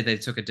I'm glad that they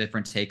took a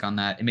different take on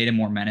that. It made it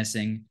more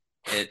menacing.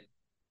 It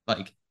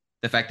like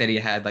the fact that he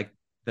had like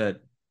the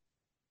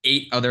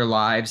eight other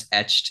lives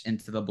etched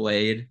into the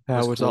blade That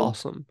was was cool.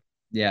 awesome.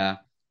 Yeah.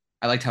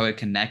 I liked how it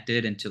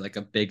connected into like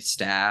a big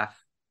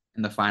staff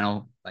in the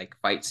final like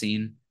fight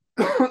scene.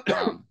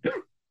 Um,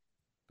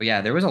 but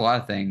yeah, there was a lot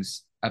of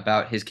things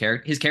about his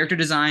character. His character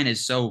design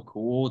is so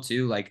cool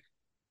too. Like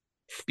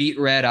beet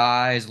red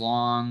eyes,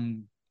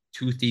 long,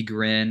 toothy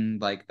grin,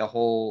 like the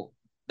whole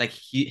like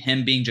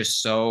him being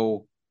just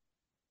so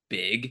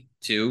big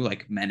too,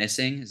 like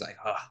menacing. Is like,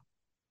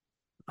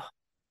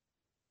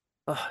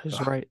 He's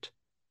ugh, right.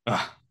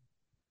 ugh.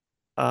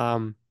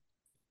 Um,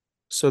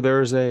 so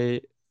there's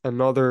a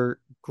another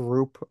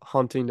group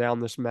hunting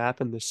down this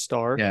map in this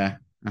star. Yeah.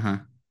 Uh-huh.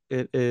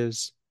 It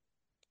is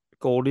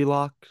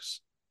Goldilocks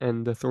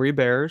and the three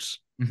bears.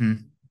 Hmm.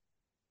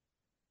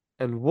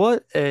 And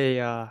what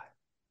a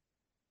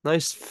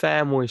nice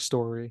family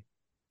story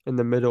in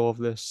the middle of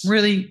this.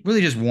 Really,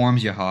 really just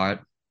warms your heart,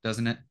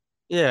 doesn't it?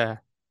 Yeah.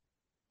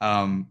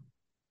 Um,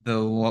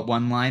 the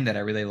one line that I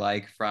really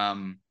like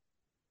from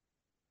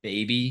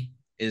Baby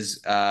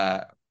is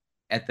at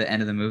the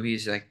end of the movie.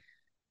 He's like,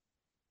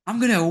 "I'm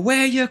gonna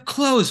wear your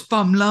clothes,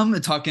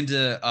 Fumlum," talking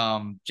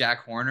to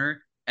Jack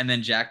Horner, and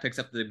then Jack picks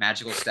up the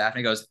magical staff and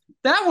he goes,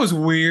 "That was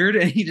weird,"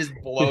 and he just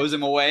blows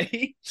him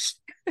away.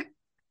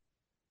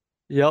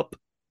 Yep.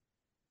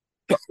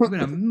 I'm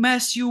gonna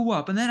mess you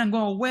up, and then I'm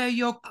gonna wear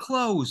your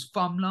clothes,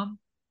 Fumlum.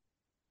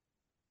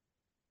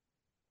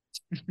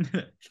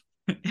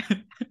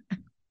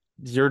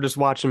 You're just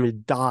watching me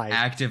die.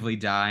 actively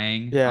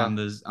dying Yeah. on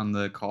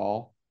the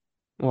call.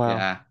 Wow.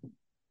 Yeah.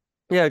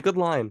 Yeah, good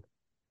line.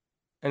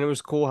 And it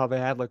was cool how they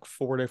had like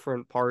four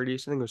different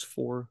parties. I think it was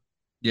four.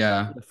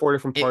 Yeah. Yeah, four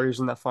different It parties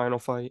in that final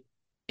fight.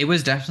 it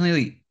was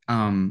definitely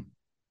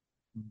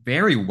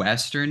very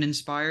Western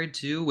inspired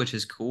too, which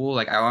is cool.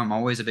 Like I'm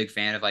always a big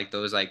fan of like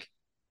those like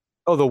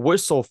Oh, the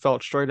whistle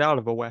felt straight out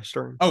of a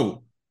Western.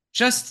 oh,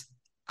 just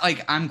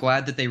like I'm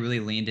glad that they really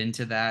leaned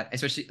into that,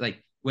 especially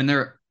like when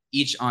they're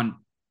each on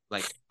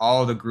like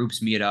all the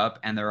groups meet up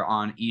and they're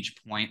on each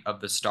point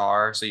of the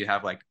star. So you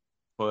have like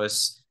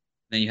Puss,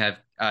 then you have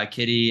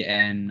Kitty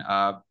and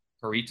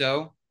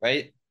Perito,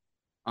 right?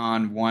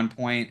 On one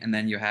point, and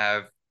then you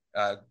have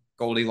uh,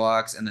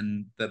 Goldilocks, and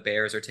then the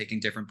bears are taking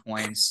different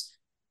points.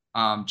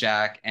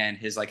 Jack and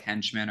his like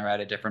henchmen are at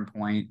a different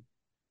point.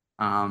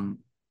 Um,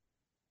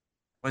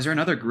 was there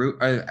another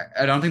group?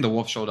 I don't think the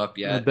wolf showed up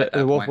yet at The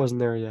that wolf point. wasn't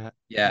there yet,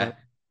 Yeah.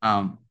 but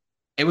Um,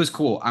 it was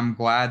cool. I'm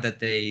glad that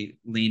they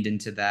leaned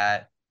into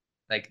that.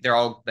 Like they're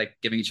all like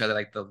giving each other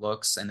like the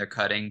looks and they're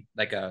cutting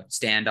like a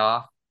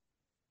standoff.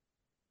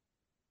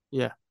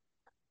 yeah.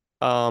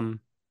 Um,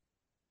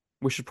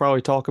 we should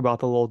probably talk about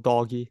the little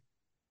doggy.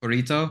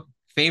 Burrito,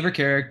 favorite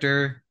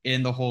character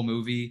in the whole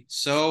movie.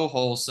 So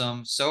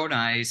wholesome, so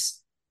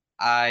nice.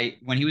 I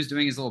when he was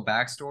doing his little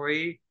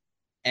backstory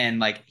and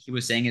like he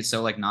was saying it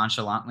so like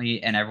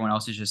nonchalantly, and everyone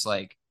else is just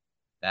like,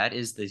 that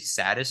is the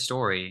saddest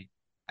story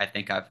I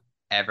think I've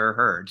ever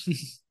heard.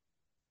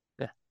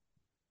 Yeah.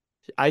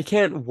 I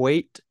can't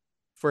wait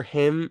for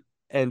him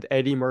and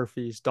Eddie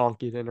Murphy's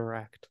donkey to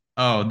interact.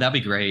 Oh, that'd be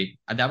great.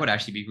 That would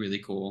actually be really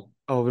cool.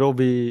 Oh,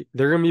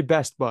 they're gonna be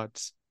best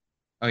buds.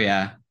 Oh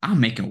yeah, I'm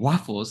making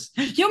waffles.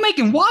 You're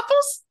making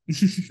waffles?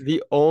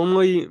 The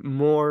only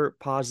more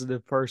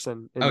positive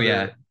person Oh in the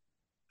yeah,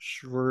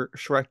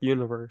 Shrek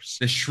universe.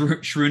 the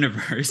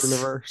Shrew-universe.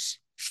 Universe.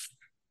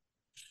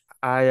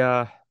 I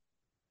uh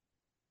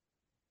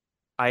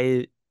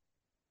I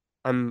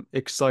I'm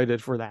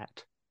excited for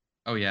that.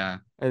 Oh yeah,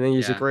 I think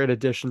he's a yeah. great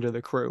addition to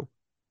the crew.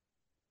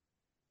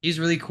 He's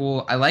really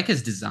cool. I like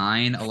his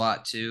design a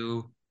lot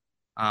too.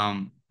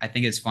 I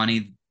think it's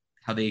funny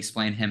how they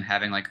explain him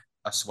having like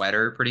a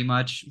sweater pretty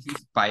much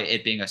by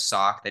it being a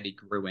sock that he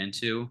grew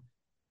into.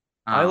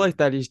 I like Um,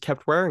 that he's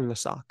kept wearing the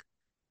sock.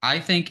 I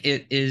think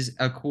it is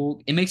a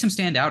cool, it makes him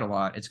stand out a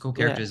lot. It's a cool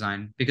character Yeah.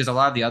 design because a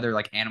lot of the other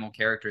like animal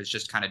characters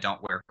just kind of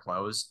don't wear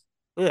clothes.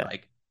 Yeah.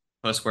 Like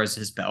Puss wears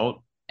his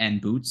belt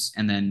and boots,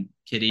 and then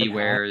Kitty And hat.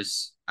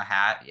 wears a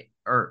hat,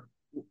 or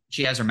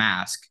she has her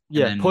mask, and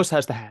Yeah, then Puss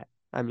has the hat.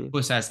 I mean,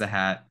 Puss has the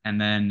hat, and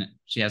then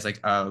she has like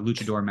a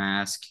luchador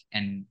mask,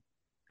 and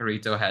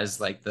Carito has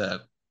like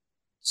the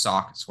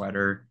sock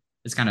sweater.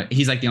 It's kind of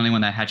he's like the only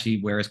one that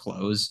actually wears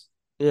clothes.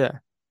 yeah.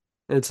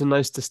 It's a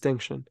nice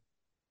distinction.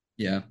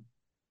 Yeah.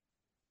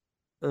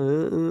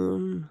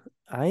 Um,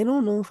 I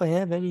don't know if I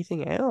have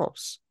anything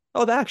else.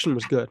 Oh, the action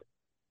was good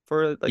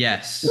for like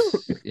Yes.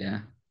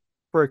 Yeah.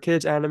 for a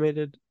kids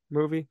animated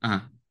movie. Uh-huh.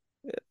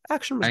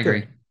 Action was I agree.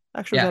 good.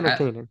 Action was Yeah,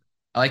 entertaining.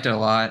 I liked it a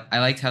lot. I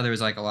liked how there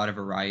was like a lot of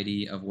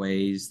variety of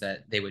ways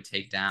that they would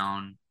take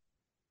down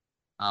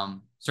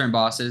certain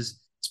bosses.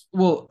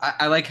 Well,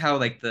 I like how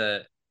like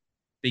the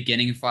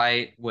beginning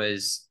fight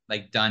was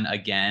like done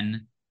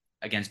again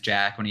against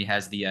Jack when he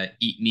has the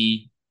eat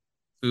me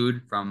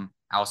food from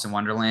Alice in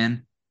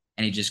Wonderland,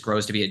 and he just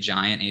grows to be a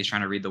giant and he's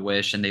trying to read the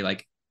wish, and they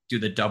like do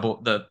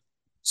the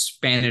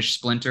Spanish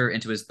splinter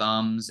into his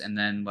thumbs, and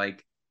then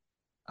like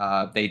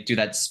they do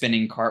that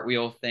spinning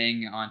cartwheel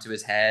thing onto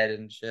his head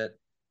and shit.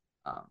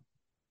 Um,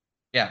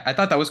 yeah, I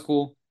thought that was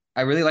cool.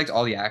 I really liked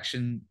all the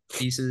action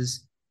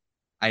pieces.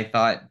 I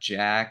thought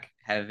Jack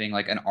having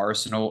like an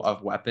arsenal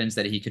of weapons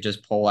that he could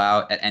just pull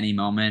out at any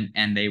moment,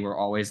 and they were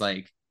always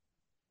like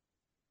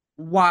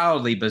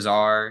wildly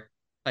bizarre.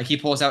 Like he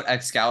pulls out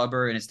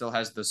Excalibur and it still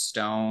has the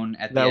stone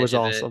at That the was edge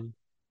of it. awesome.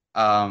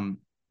 Um,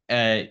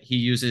 he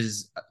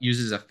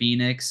uses a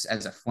phoenix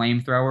as a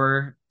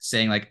flamethrower,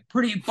 saying like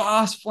 "pretty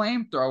boss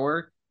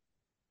flamethrower."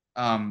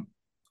 Um,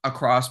 a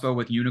crossbow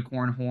with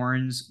unicorn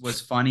horns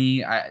was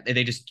funny.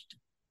 They just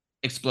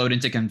explode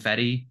into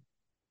confetti.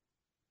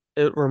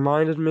 It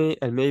reminded me,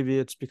 and maybe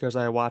it's because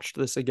I watched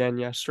this again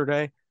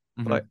yesterday,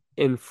 but Hmm.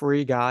 in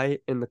Free Guy,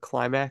 in the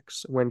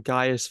climax, when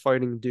Guy is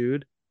fighting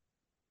Dude,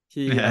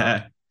 he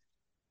uh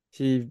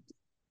he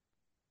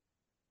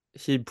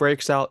he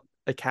breaks out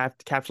a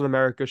Captain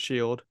America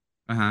shield,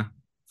 Uh-huh.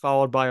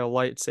 followed by a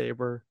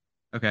lightsaber,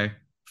 Okay.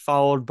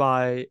 followed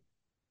by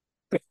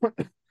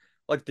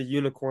like the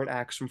unicorn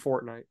axe from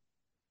Fortnite.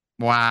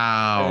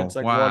 And it's Wow.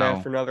 like one Wow.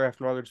 after another,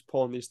 just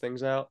pulling these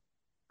things out.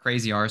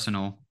 Crazy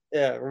arsenal.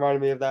 Yeah, it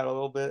reminded me of that a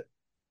little bit.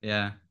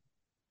 Yeah.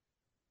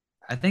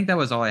 I think that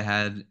was all I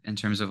had in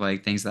terms of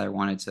like things that I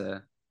wanted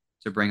to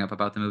bring up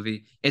about the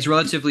movie. It's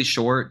relatively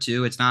short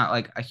too. It's not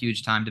like a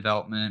huge time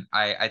development.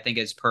 I think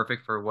it's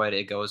perfect for what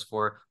it goes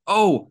for.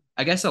 Oh,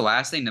 I guess the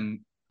last thing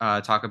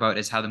to talk about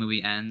is how the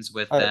movie ends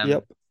with them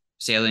Yep.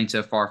 sailing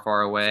to far,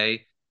 far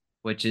away,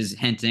 which is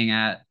hinting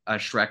at a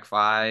Shrek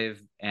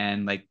 5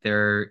 and like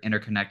their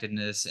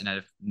interconnectedness in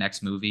a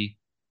next movie.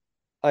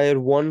 I had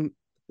one.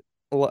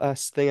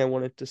 last thing I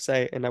wanted to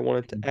say, and I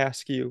wanted to Mhm.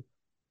 ask you,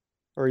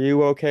 are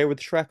you okay with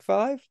Shrek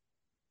 5?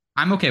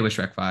 I'm okay with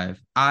Shrek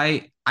 5.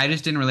 I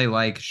just didn't really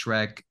like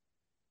Shrek.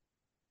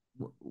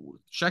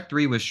 Shrek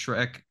 3 was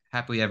Shrek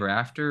Happily Ever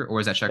After, or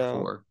was that Shrek No,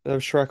 4? that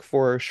was Shrek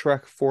 4,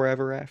 Shrek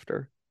Forever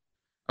After.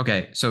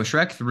 Okay, so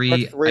Shrek Shrek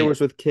 3, 3 I was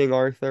with King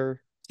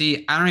Arthur.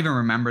 see, I don't even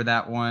remember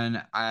that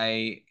one.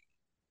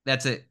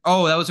 That's it.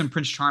 Oh, that was when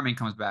Prince Charming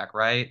comes back,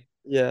 right?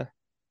 Yeah.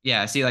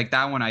 Yeah, see, like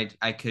that one I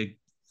could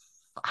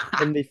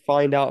And they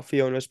find out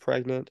Fiona's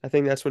pregnant. I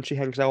think that's when she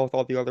hangs out with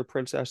all the other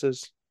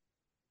princesses.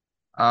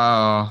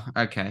 Oh,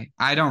 okay.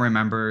 I don't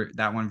remember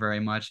that one very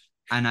much.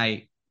 And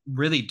I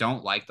really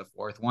don't like the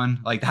fourth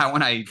one. Like that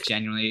one I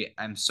genuinely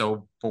am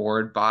so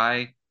bored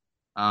by.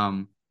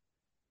 Um,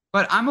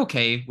 but I'm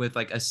okay with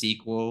like a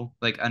sequel,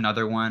 like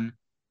another one.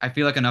 I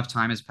feel like enough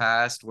time has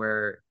passed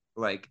where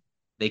like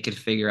they could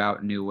figure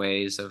out new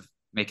ways of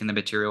making the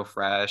material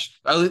fresh.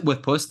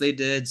 With Puss they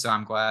did, so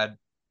I'm glad.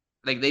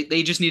 Like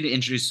they just need to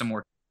introduce some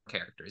more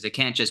characters. It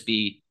can't just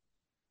be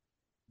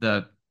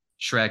the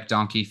Shrek,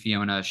 Donkey,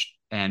 Fiona,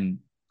 and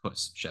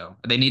Puss show.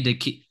 They need to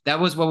keep. That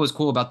was what was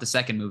cool about the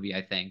second movie,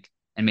 I think,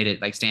 and made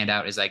it like stand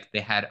out. Is like they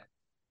had,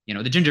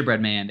 the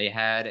Gingerbread Man. They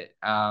had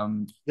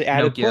They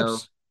added Pinocchio.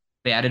 Puss.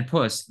 They added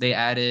Puss. They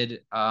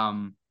added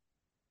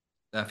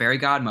the Fairy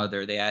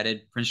Godmother. They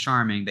added Prince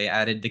Charming. They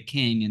added the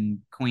King and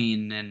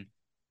Queen, and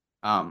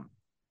um,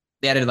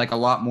 they added like a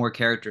lot more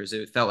characters.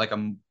 It felt like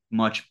a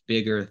much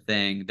bigger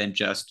thing than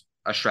just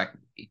a Shrek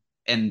movie.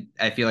 And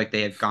I feel like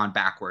they have gone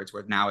backwards,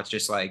 where now it's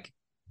just like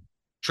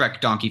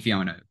Shrek, Donkey,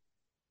 Fiona,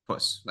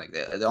 Puss. Like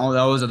all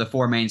those are the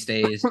four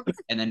mainstays,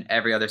 and then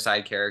every other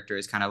side character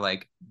is kind of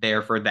like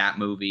there for that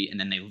movie, and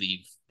then they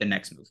leave the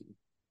next movie.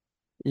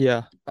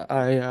 Yeah,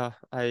 I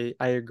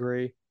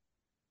agree.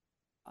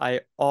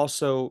 I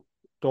also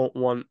don't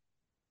want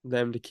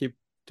them to keep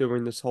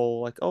doing this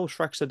whole like, oh,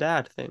 Shrek's a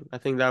dad thing. I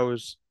think that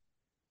was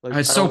like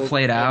It's I so don't think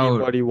played out.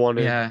 anybody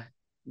wanted Yeah.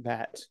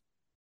 that.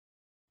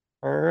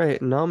 All right,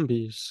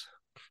 numbies.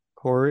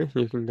 Corey,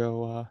 you can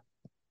go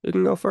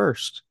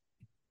first.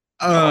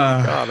 Oh my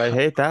Uh, God, I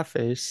hate that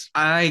face.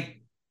 I,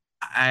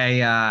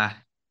 I, uh,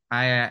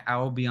 I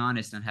will be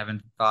honest and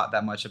haven't thought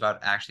that much about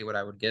actually what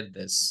I would give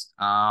this.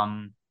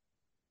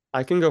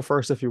 I can go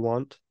first if you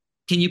want.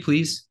 Can you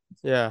please?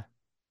 Yeah.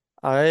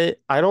 I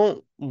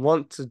don't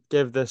want to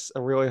give this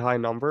a really high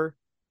number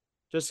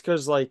just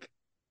because like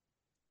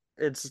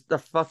it's the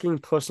fucking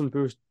Puss in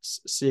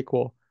Boots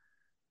sequel.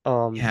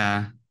 Um,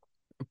 Yeah.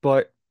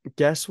 but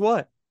guess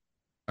what?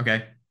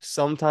 Okay.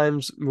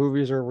 Sometimes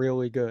movies are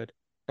really good.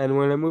 And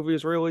when a movie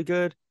is really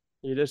good,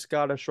 you just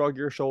gotta shrug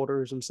your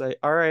shoulders and say,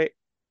 "All right,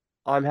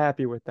 I'm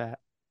happy with that."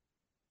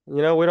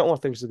 We don't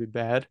want things to be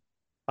bad.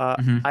 Uh,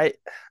 Hmm. I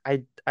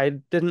I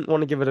didn't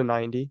want to give it a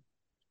 90.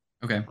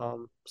 Okay.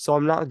 So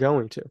I'm not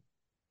going to.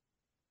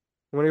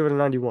 I'm gonna give it a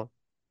 91.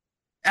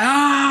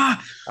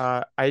 Ah,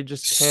 I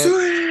just can't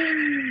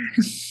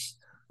sweet.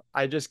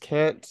 I just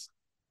can't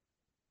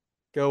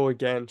go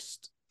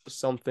against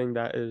something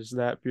that is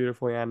that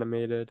beautifully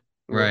animated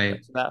with Right.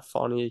 that's that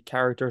funny,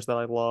 characters that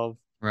I love.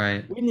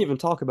 Right. We didn't even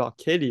talk about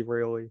Kitty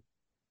really.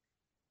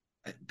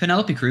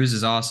 Penelope Cruz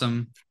is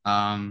awesome.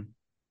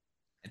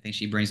 I think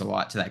she brings a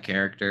lot to that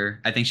character.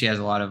 I think she has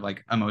a lot of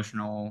like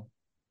emotional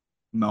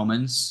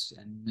moments,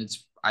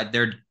 and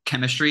their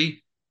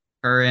chemistry.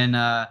 Her and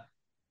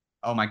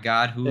oh my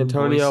God, who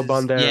Antonio voices?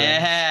 Banderas.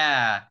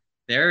 Yeah,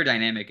 their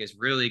dynamic is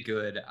really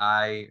good.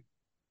 I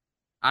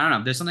don't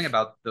know. There's something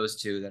about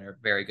those two that are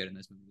very good in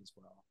this movie as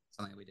well.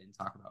 Something we didn't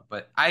talk about,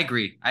 but I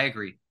agree. I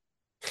agree.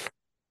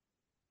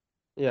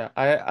 Yeah,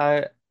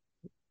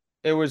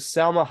 it was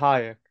Salma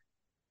Hayek.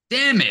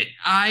 Damn it!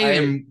 I I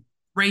am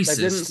That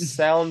didn't racist.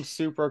 sound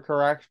super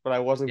correct, but I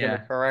wasn't gonna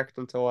Yeah, correct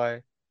until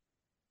I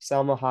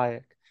Salma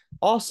Hayek.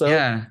 Also,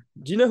 yeah.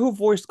 do you know who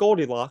voiced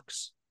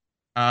Goldilocks?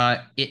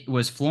 It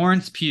was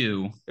Florence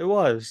Pugh. It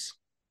was.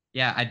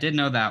 Yeah, I did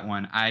know that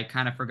one. I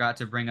kind of forgot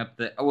to bring up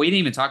the. Oh, we didn't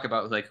even talk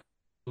about like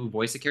who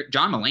voiced the character.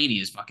 John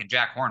Mulaney is fucking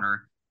Jack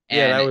Horner,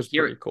 Yeah, that and was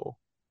pretty cool.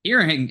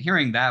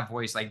 hearing that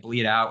voice like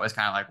bleed out was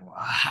kind of like,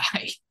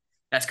 why?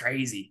 That's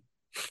crazy.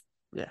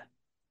 Yeah.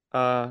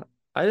 Uh,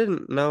 I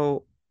didn't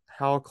know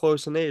how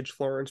close in age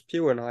Florence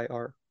Pugh and I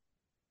are.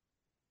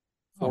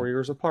 Four Oh,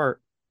 years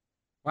apart.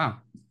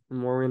 wow. The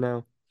more we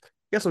know.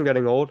 Guess I'm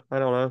getting old. I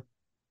don't know.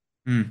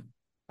 Hmm.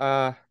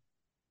 Uh,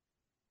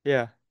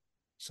 yeah.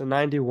 So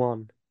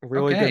 91. A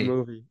really good Okay.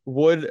 movie.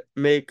 Would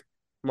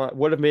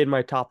have made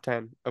my top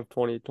 10 of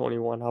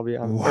 2021, I'll be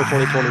honest. Or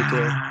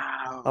 2022.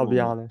 I'll be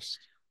Wow. honest.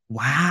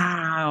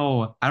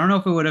 Wow. I don't know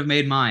if it would have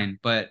made mine,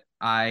 but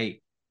I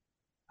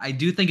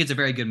do think it's a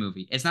very good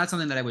movie. It's not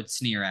something that I would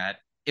sneer at.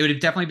 It would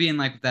definitely be in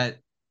like that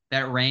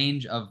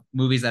range of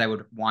movies that I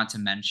would want to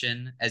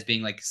mention as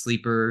being like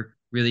sleeper,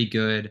 really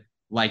good,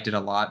 liked it a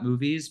lot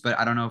movies, but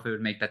I don't know if it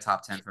would make the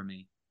top 10 for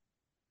me.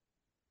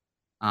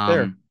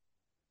 Fair. Um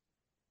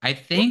I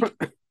think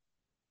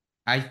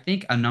I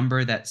think a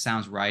number that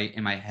sounds right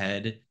in my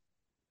head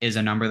is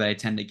a number that I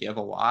tend to give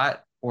a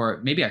lot, or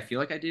maybe I feel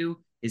like I do.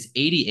 is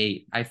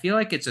 88. I feel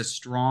like it's a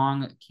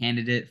strong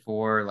candidate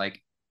for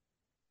like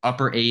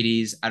upper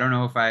 80s. I don't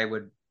know if I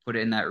would put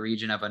it in that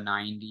region of a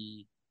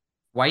 90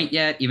 white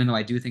yet, even though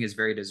I do think it's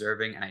very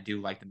deserving and I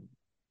do like the movie.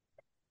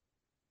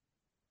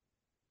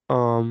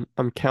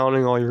 I'm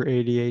counting all your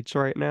 88s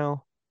right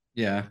now.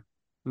 Yeah.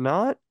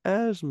 Not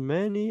as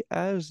many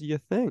as you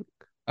think.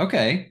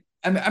 Okay.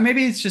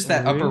 Maybe it's just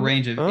that upper Three,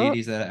 range of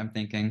 80s that I'm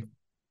thinking.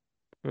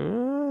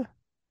 uh,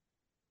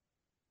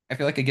 I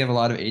feel like I give a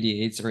lot of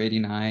 88s or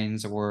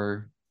 89s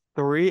or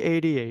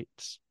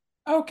 388s.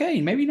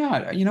 okay, maybe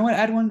not. You know what?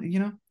 Add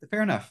one,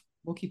 fair enough.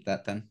 We'll keep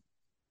that then.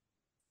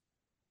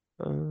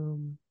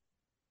 Um,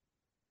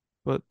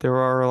 but there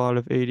are a lot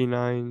of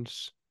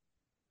 89s.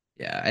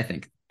 Yeah, I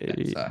think that's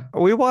 80.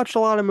 We watched a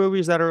lot of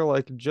movies that are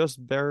like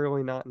just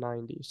barely not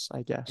 90s,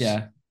 I guess.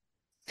 yeah.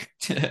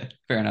 Fair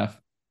enough.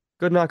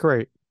 Good, not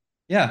great.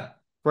 Yeah.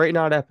 Great,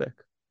 not epic.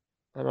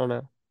 I don't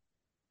know.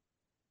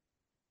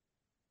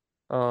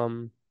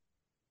 Um,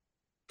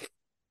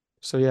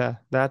 so yeah,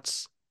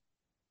 it's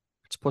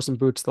Puss in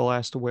Boots: The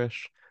Last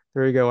Wish.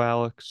 There you go,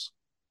 Alex.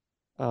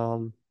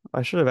 Um,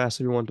 I should have asked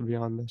if you wanted to be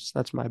on this.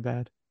 That's my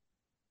bad.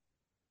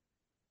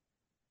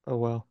 Oh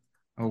well.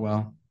 Oh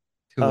well.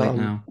 Too late Um,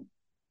 now.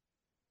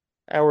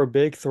 our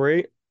big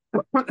three.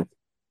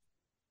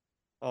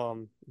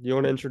 You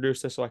want to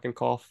introduce this so I can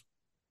cough?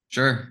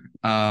 Sure.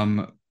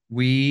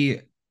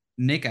 We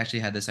Nick actually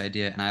had this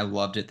idea and I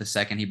loved it the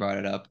second he brought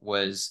it up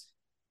was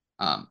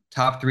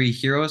top three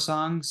hero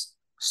songs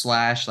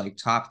slash like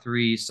top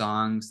three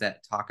songs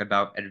that talk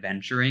about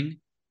adventuring.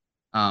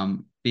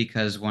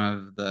 Because one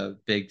of the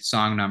big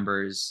song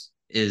numbers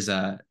is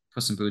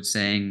Puss in Boots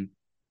saying,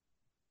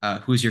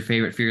 who's your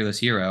favorite fearless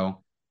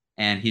hero?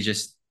 And he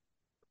just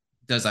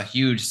does a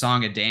huge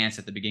song and dance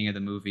at the beginning of the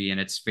movie, and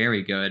it's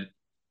very good.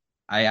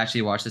 I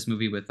actually watched this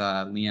movie with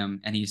Liam,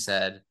 and he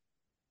said,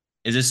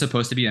 "Is this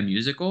supposed to be a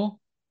musical?"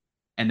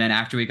 And then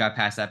after we got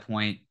past that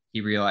point,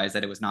 he realized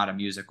that it was not a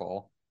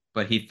musical,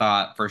 but he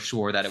thought for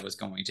sure that it was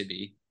going to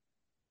be.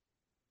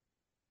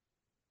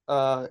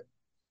 Uh,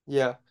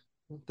 yeah.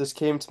 This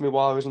came to me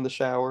while I was in the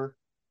shower,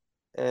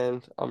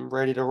 and I'm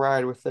ready to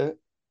ride with it.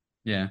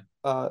 Yeah.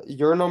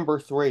 You're number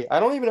three. I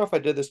don't even know if I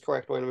did this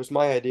correctly, and it was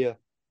my idea.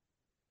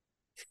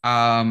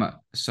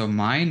 So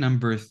my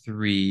number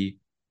three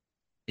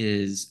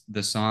is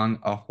the song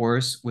 "A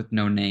Horse with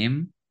No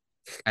Name."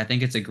 I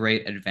think it's a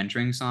great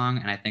adventuring song,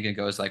 and I think it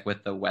goes like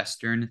with the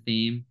Western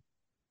theme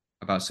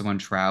about someone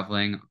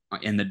traveling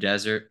in the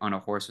desert on a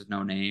horse with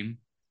no name.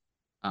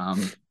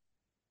 Um,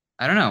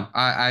 I don't know.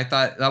 I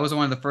thought that was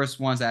one of the first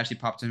ones that actually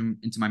popped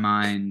into my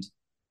mind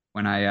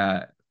when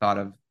I thought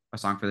of a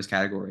song for this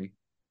category.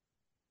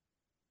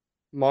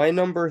 My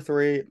number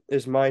three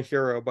is My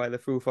Hero by the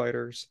Foo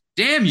Fighters.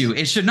 Damn you!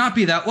 It should not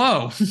be that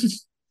low.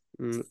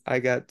 I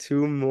got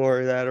two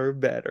more that are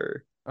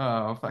better.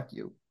 Oh, fuck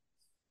you.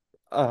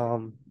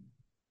 Um,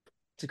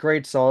 it's a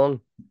great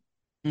song.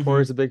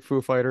 Corey's Hmm. a big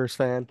Foo Fighters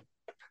fan.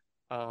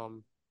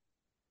 Um,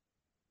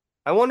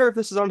 I wonder if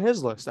this is on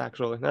his list,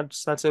 actually.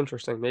 That's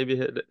interesting. Maybe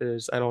it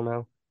is. I don't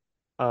know.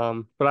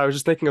 But I was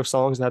just thinking of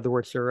songs that had the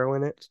word hero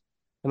in it.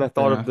 And I Fair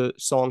thought of enough. the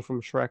song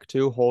from Shrek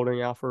 2,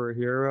 Holding Out for a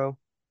Hero.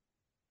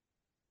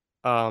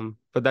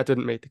 But that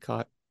didn't make the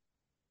cut.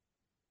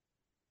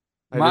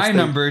 I My just think,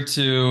 number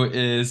two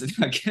is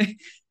okay.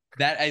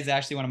 That is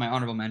actually one of my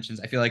honorable mentions.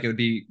 I feel like we'd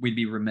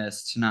be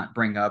remiss to not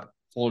bring up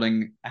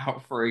 "Holding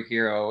Out for a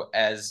Hero"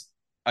 as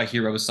a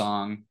hero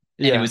song,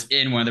 and it yeah, was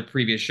in one of the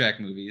previous Shrek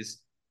movies.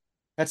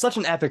 that's such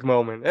an epic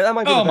moment. That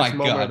might be the Oh my best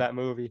moment of God. that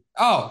movie.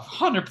 Oh,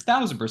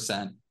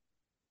 100,000%.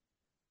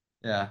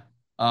 Yeah.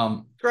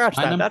 Scratch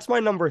My that. number. That's my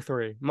number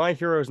three. My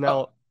Hero's Oh,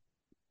 now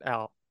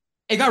out.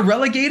 it got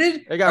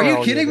relegated? It got Are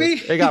you kidding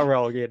relegated. me? It got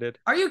relegated.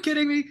 Are you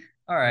kidding me?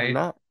 All I'm right.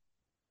 not.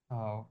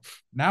 Oh,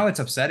 now it's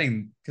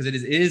upsetting because it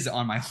is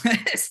on my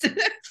list.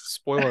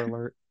 Spoiler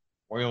alert.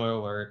 Spoiler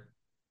alert.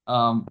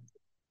 Um,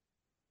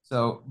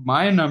 so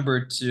my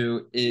number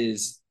two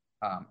is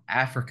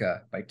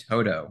Africa by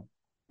Toto.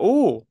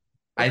 Oh,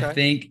 I okay.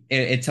 think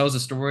it tells a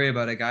story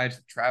about a guy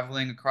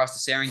traveling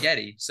across the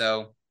Serengeti.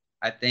 So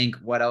I think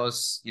what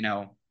else,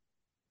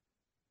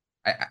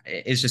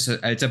 it's just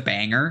it's a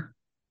banger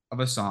of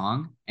a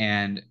song,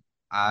 and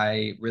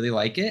I really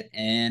like it.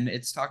 And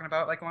it's talking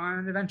about like going on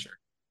an adventure.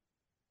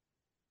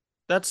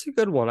 That's a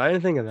good one. I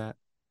didn't think of that.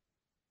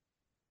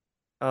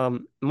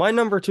 My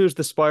number two is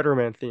the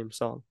Spider-Man theme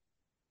song.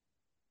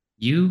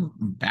 You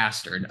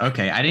bastard.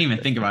 Okay, I didn't even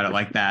think about it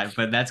like that,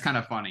 but that's kind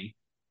of funny.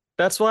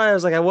 That's why I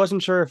was like, I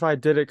wasn't sure if I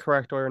did it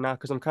correctly or not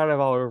because I'm kind of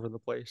all over the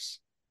place.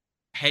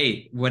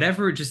 Hey,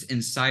 whatever just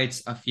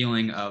incites a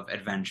feeling of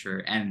adventure,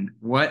 and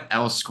what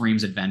else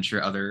screams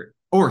adventure other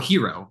or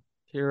hero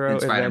than Hero,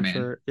 Spider-Man?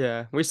 adventure.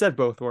 Yeah, we said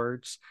both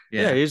words.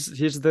 Yeah, Yeah.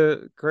 he's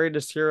the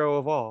greatest hero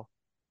of all.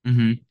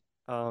 Hmm.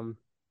 Um,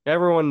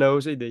 Everyone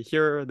knows it. They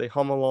hear it, they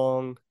hum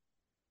along.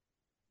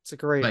 It's a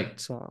great Like,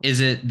 song. is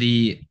it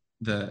the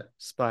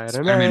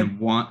Spider-Man. Spider-Man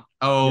one? Yeah.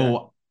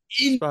 Oh,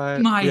 in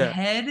my Yeah.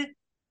 head,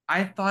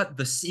 I thought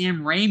the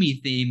Sam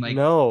Raimi theme, like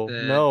No,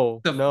 the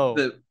no, the no.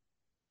 the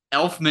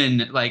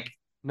Elfman, like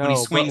when he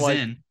No, but swings like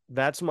in.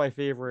 that's my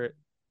favorite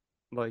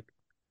like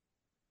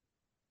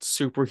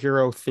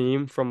superhero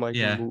theme from like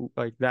Yeah,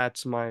 like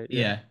that's my yeah.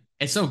 yeah.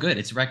 It's so good.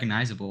 It's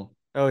recognizable.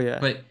 Oh yeah.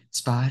 But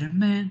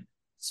Spider-Man,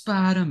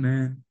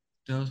 Spider-Man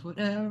does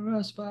whatever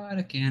a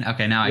spider can.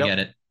 Okay, now I Yep. get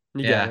it.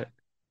 You get Yeah, it.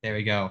 there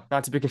we go.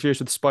 Not to be confused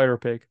with Spider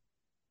Pig.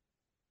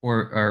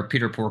 Or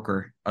Peter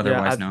Porker, Yeah,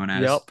 otherwise known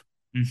as. yep.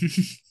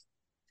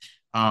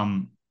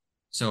 Um,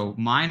 so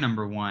my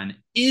number one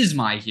is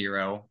My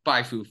Hero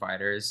by Foo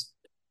Fighters.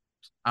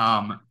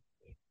 Um,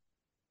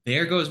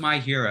 There Goes My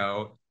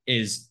Hero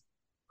is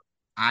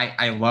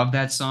I love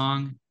that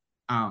song.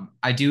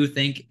 I do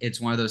think it's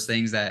one of those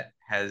things that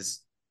has,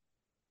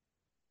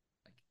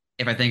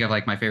 if I think of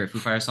like my favorite Foo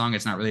Fighters song,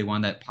 it's not really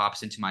one that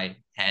pops into my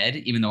head,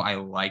 even though I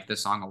like the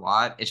song a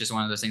lot. It's just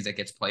one of those things that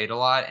gets played a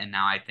lot, and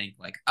now I think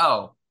like,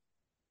 oh,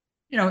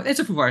 it's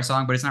a Foo Fighters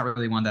song, but it's not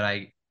really one that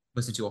I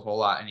listen to a whole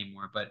lot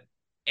anymore. But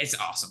it's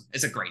awesome.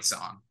 It's a great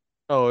song.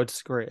 Oh,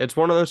 it's great. It's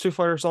one of those Foo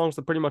Fighter songs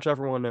that pretty much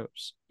everyone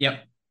knows.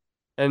 Yep.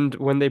 And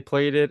when they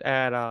played it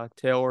at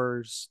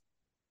Taylor's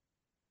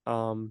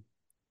um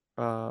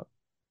uh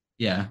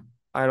Yeah.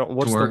 I don't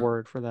what's the Tour.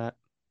 word for that?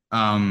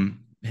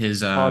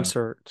 His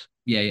Concert.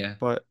 yeah, yeah.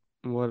 But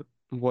what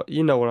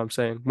you know what I'm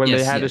saying. When they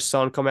Yes, had his yes.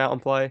 son come out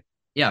and play,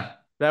 Yeah.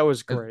 that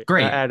was great. That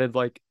Great. added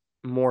like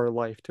more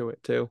life to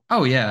it too.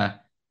 Oh yeah.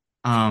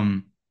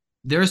 Um,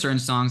 there are certain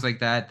songs like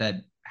that that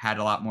had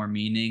a lot more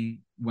meaning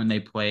when they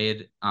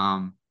played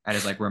at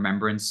his like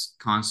remembrance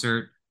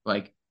concert.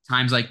 Like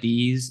Times Like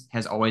These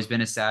has always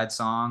been a sad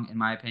song in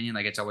my opinion.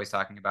 Like it's always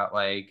talking about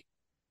like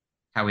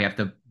how we have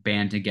to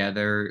band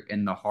together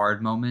in the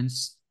hard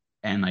moments,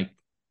 and like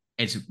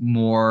it's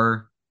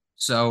more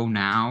so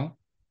now.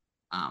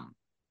 Um,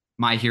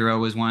 My Hero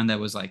was one that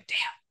was like,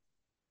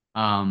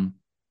 damn.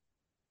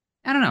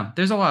 I don't know.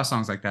 There's a lot of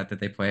songs like that that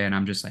they play, and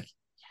I'm just like,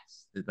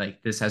 yes,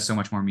 like this has so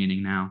much more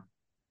meaning now.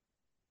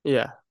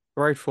 Yeah,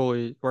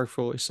 rightfully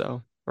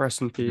so.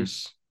 Rest in Mhm.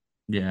 peace.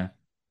 Yeah.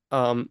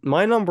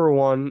 My number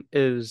one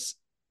is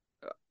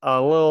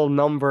a little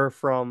number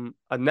from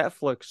a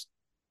Netflix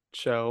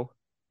show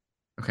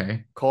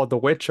Okay. called The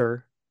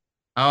Witcher.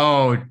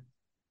 Oh,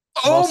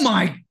 oh Toss,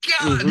 my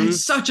God.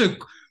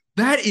 mm-hmm.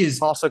 That is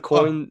Toss a a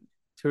coin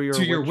to your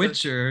to your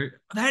Witcher.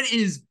 Witcher. That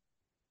is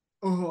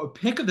a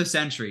pick of the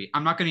century.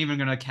 I'm not gonna even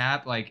gonna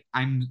cap. Like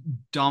I'm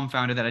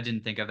dumbfounded that I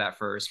didn't think of that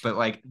first, but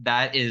like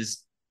that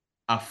is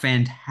a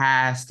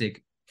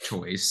fantastic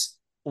choice.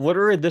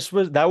 Literally,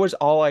 that was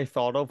all I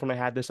thought of when I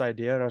had this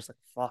idea, and I was like,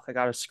 "Fuck, I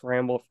gotta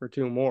scramble for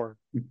two more."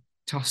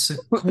 Toss a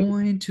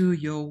coin to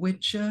your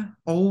Witcher,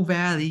 oh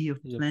Valley of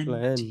Yeah, Plenty.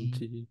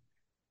 plenty.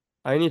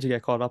 I need to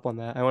get caught up on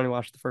that. I only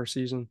watched the first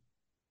season.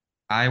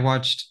 I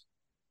watched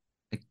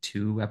like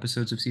 2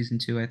 episodes of season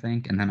 2, I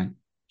think, and then I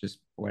just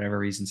for whatever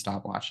reason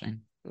stopped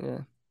watching.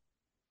 Yeah.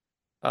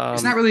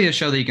 It's not Um, really a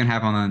show that you can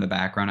have on in the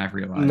background, I've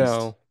realized.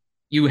 no,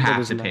 You it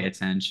have is to pay not.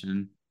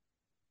 attention.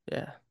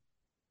 Yeah.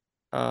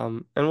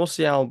 And we'll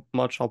see how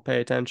much I'll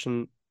pay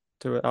attention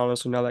to it,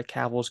 honestly, now that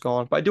Cavill's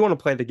gone. But I do want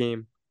to play the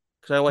game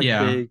because I like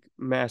Yeah, big,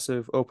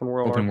 massive open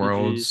world open RPGs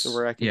worlds.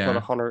 where I can put a Yeah,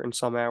 hundred and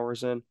some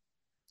hours in.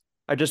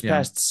 I just yeah.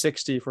 passed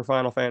 60 for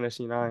Final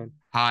Fantasy 9.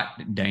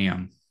 Hot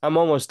damn. I'm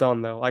almost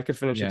done though. I could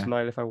finish it Yeah,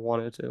 tonight if I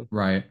wanted to,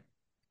 right.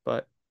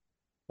 but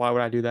why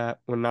would I do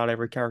that when not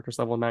every character's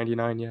level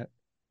 99 yet?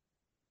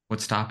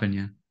 What's stopping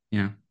you?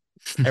 Yeah.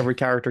 Every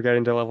character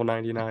getting to level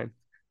 99.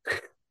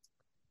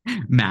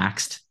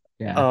 Maxed.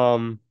 Yeah.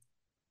 Um,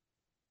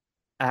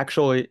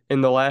 Actually,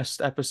 in the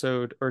last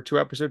episode or 2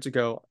 episodes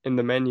ago, in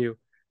the menu,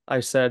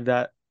 I said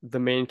that the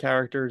main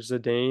character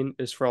Zidane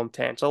is from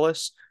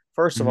Tantalus.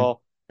 First of Mhm.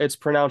 all, it's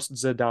pronounced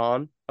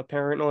Zidane,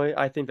 apparently.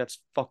 I think that's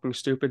fucking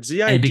stupid.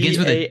 And it begins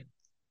with a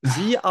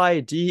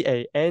Zidane.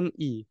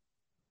 A-N-E,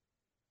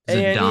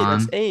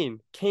 that's Zidane.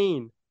 Ain,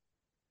 Kane.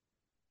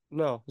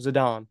 No,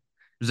 Zidane.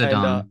 And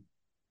Zidane.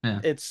 Yeah.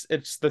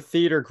 it's the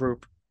theater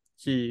group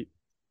he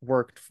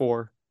worked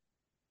for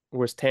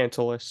was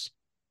Tantalus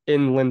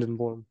in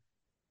Lindenblum.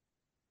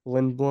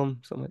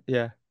 Lindblom, something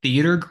yeah.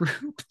 Theater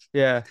group.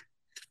 Yeah.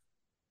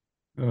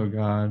 Oh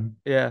God.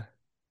 Yeah.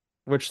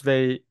 Which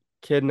they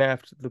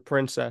kidnapped the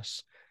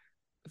princess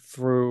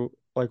through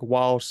like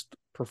whilst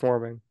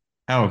performing.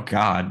 Oh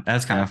God.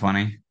 That's kind Yeah. of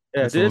funny.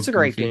 Yeah, That's a dude, little it's a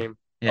great goofy. game.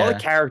 All the Yeah.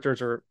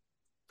 characters are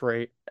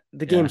great.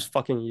 The Yeah. game's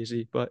fucking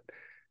easy, but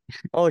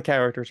all the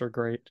characters are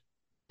great.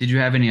 Did you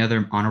have any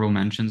other honorable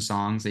mention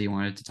songs that you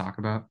wanted to talk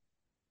about?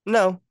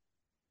 No,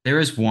 There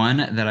is one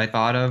that I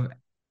thought of,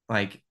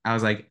 like I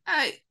was like,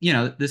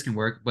 this can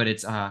work, but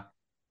it's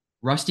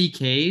Rusty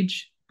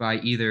Cage by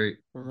either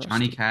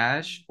Johnny Rusty.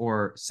 Cash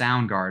or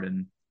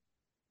Soundgarden.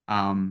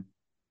 Um,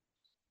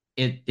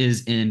 it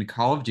is in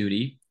Call of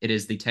Duty. It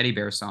is the teddy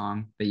bear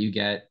song that you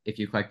get if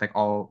you collect like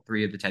all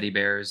three of the teddy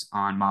bears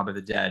on Mob of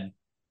the Dead.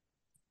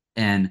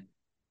 And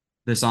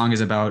the song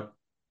is about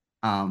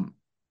um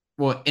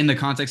well, in the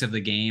context of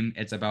the game,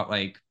 it's about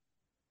like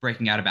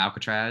breaking out of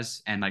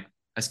Alcatraz and like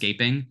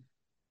escaping.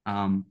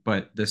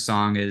 But the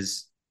song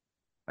is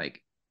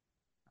like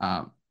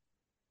um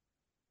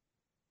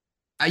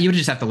You would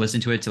just have to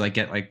listen to it to like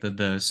get like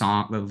the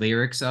song, the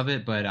lyrics of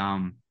it. But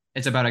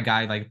it's about a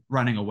guy like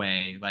running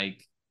away,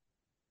 like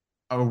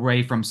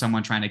away from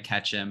someone trying to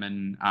catch him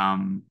and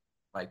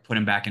like put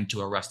him back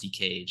into a rusty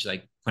cage,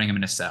 like putting him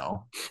in a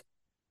cell.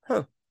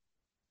 Huh.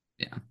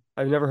 Yeah,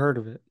 I've never heard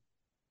of it.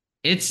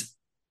 it's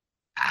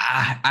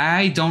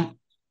I don't.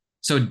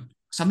 So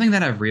something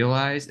that I've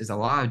realized is a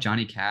lot of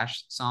Johnny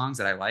Cash songs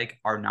that I like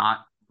are not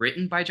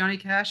written by Johnny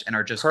Cash and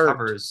are just Hurt,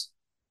 covers.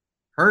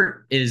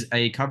 Hurt is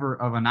a cover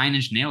of a Nine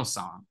Inch Nails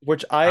song.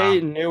 which I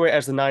Um, knew it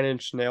as the Nine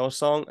Inch Nails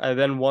song. I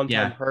then one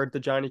time yeah, heard the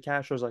Johnny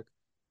Cash. I was like,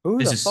 who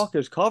this the is, fuck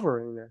is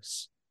covering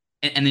this?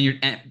 and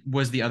then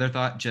was the other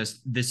thought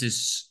just this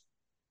is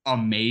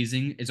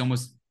amazing. It's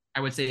almost,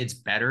 I would say it's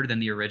better than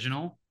the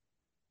original.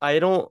 I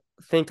don't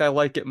think I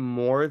like it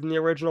more than the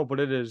original, but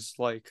it is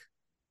like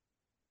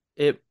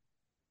it.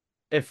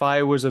 If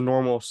I was a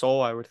normal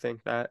soul, I would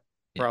think that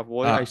Yeah.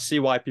 probably. I see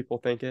why people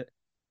think it.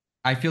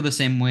 I feel the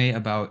same way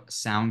about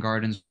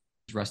Soundgarden's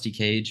Rusty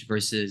Cage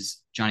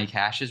versus Johnny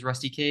Cash's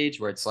Rusty Cage,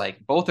 where it's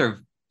like both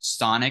are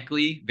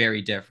sonically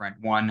very different.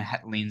 One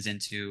leans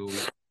into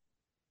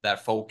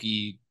that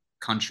folky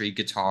country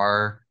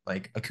guitar,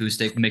 like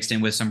acoustic mixed in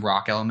with some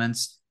rock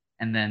elements.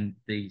 And then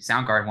the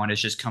Soundgarden one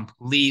is just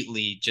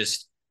completely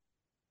just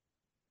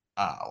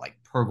like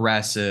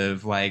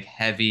progressive, like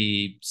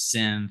heavy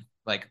synth,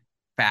 like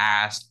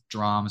fast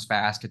drums,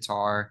 fast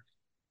guitar.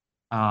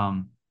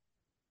 Um,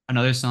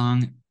 Another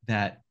song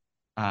that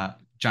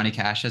Johnny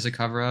Cash has a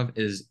cover of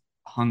is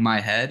 "Hung My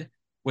Head,"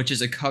 which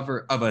is a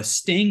cover of a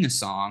Sting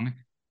song,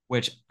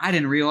 which I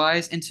didn't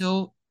realize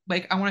until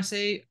like I want to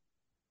say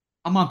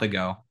a month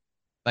ago.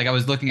 Like I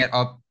was looking at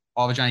up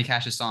all of Johnny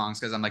Cash's songs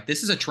because I'm like,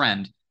 this is a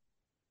trend,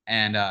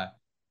 and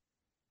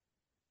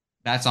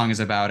that song is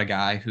about a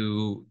guy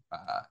who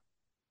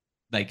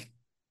like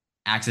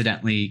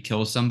accidentally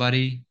kills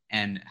somebody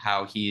and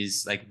how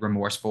he's like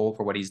remorseful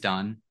for what he's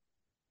done.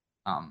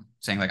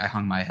 Saying like I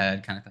hung my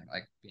head kind of thing,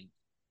 like being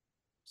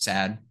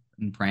sad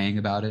and praying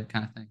about it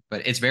kind of thing.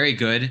 But it's very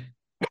good.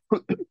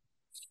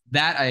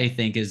 That I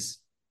think is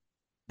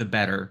the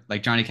better.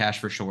 Like Johnny Cash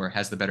for sure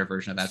has the better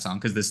version of that song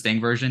because the Sting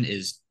version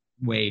is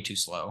way too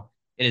slow.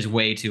 It is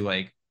way too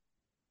like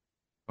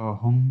oh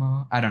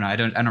homo. I don't know. I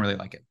don't really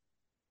like it.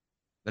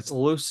 That's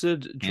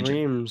Lucid tangent.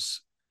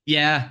 Dreams.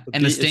 Yeah, The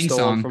and the beat is Sting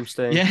stolen song. from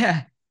Sting.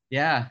 Yeah,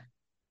 yeah.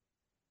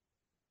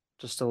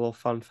 Just a little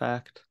fun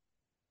fact.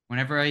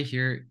 Whenever I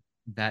hear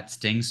that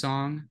Sting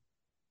song,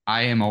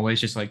 I am always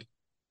just like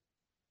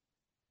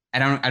I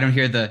don't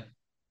hear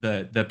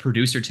the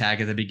producer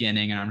tag at the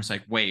beginning, and I'm just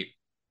like, wait,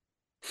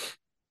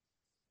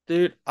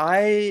 Dude,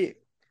 let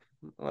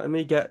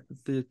me get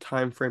the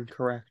time frame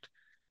correct.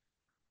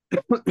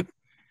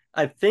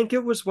 I think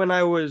it was when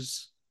I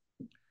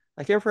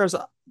can't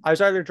remember, I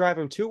was either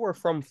driving to or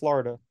from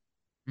Florida,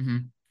 mm-hmm,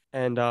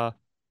 and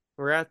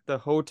we're at the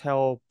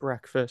hotel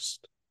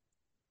breakfast,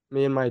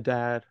 me and my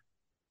dad.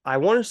 I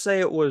want to say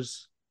it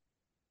was,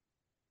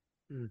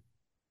 hmm,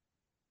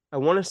 I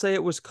want to say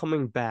it was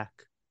coming back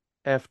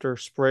after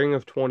spring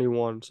of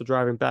 21, so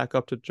driving back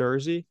up to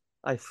Jersey.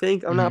 I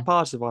think, I'm not mm-hmm.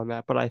 positive on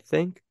that, but I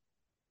think,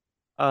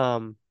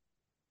 um,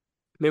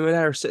 me and my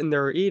dad are sitting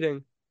there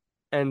eating,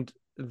 and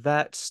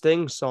that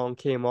Sting song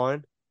came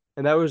on,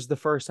 and that was the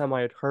first time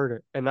I had heard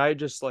it. And I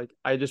just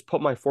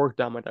put my fork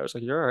down. My dad was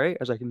like, "You're all right?"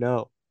 I was like,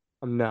 "No,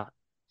 I'm not." Like,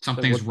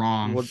 Something's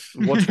wrong. what's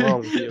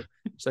wrong with you?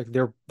 It's like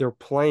they're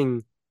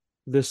playing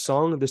this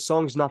song. This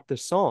song's not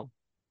this song.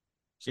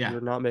 It's like Yeah,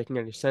 you're not making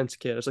any sense,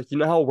 kid. It's like, you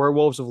know how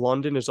Werewolves of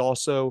London is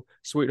also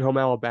Sweet Home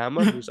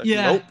Alabama? He's like,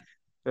 yeah, nope. And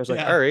I was like,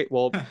 all yeah, right,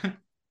 well,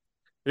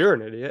 you're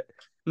an idiot.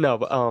 No,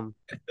 but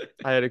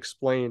I had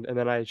explained, and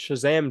then I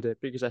Shazammed it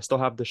because I still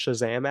have the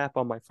Shazam app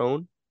on my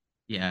phone.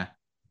 yeah.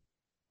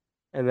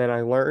 And then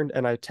I learned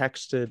and I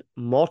texted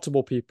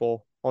multiple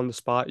people on the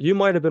spot. You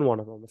might have been one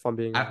of them, if I'm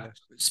being I,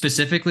 honest.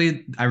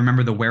 specifically, I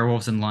remember the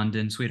Werewolves in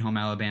London, Sweet Home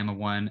Alabama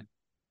one,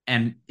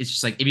 and it's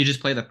just like if you just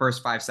play the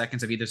first 5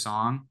 seconds of either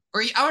song,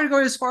 or I would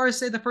go as far as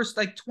say the first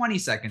like 20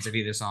 seconds of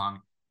either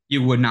song,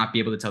 you would not be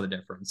able to tell the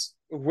difference.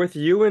 With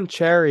you and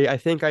Cherry, I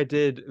think I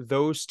did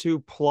those two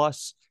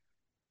plus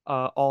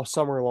All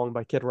Summer Long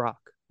by Kid Rock.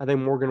 I think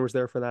Morgan was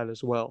there for that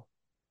as well.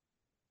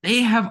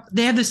 They have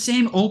the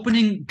same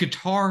opening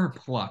guitar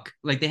pluck.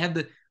 Like they have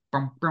the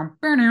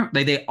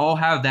like they all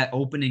have that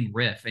opening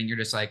riff, and you're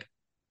just like,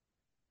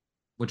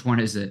 which one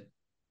is it?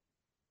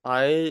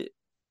 I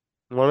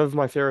One of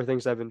my favorite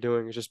things I've been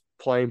doing is just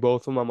playing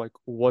both of them. I'm like,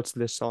 what's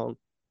this song?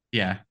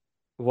 Yeah.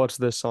 What's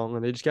this song?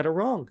 And they just get it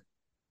wrong.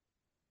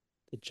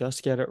 They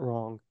just get it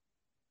wrong.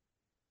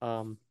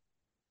 Um,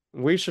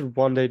 we should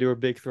one day do a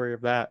big three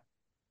of that.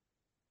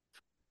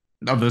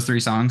 Of those three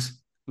songs.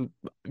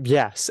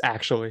 Yes,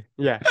 actually.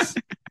 Yes.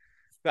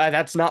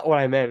 That's not what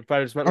I meant, but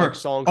I just meant like Or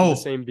songs with the oh,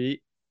 same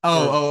beat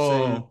oh, or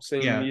oh, oh,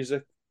 same yeah.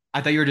 music.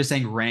 I thought you were just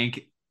saying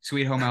rank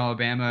Sweet Home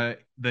Alabama,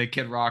 the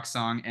Kid Rock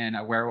song, and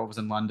Werewolves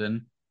in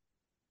London.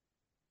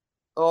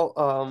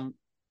 Oh,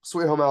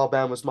 Sweet Home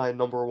Alabama was my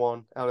number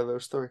one out of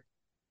those three.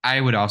 I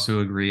would also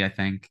agree. I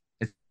think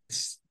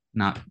it's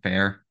not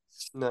fair.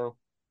 No.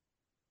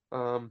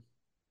 Um,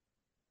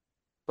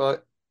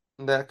 But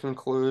that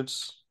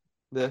concludes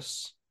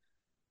this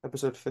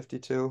episode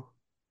 52,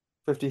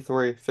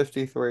 53,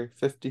 53,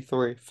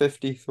 53,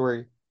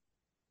 53,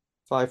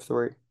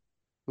 53. I'm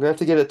gonna have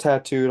to get it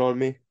tattooed on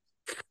me.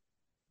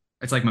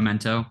 It's like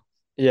Memento,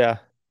 Yeah,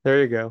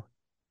 there you go.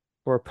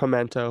 Or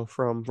Pimento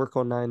from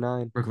Brooklyn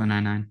Nine-Nine. Brooklyn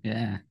Nine-Nine.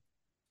 Yeah.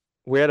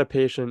 We had a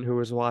patient who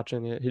was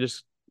watching it.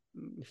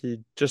 He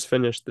just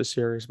finished the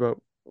series, but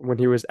when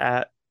he was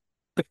at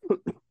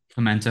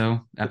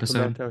Memento the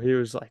episode. Pimento, he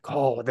was like,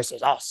 "Oh, this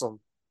is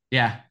awesome,"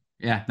 Yeah.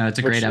 Yeah. No, it's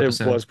a great which it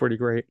episode. was pretty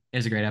great.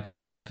 It's a great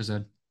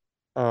episode.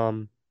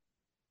 Um,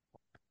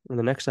 in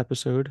the next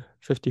episode,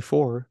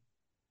 54,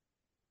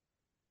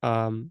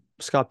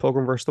 Scott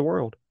Pilgrim versus the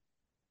World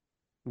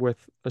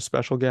with a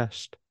special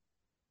guest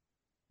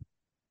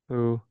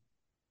who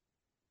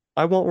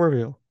I won't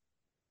reveal.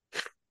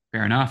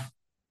 Fair enough.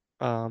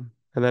 And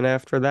then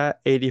after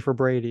that, 80 for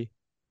Brady.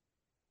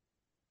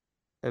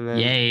 And then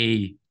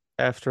Yay.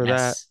 after that,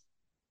 Yes.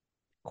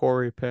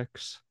 Corey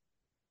picks.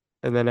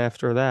 And then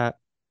after that,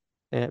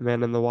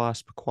 Ant-Man and the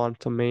Wasp,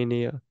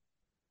 Quantumania.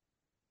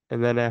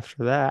 And then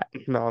after that,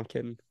 no, I'm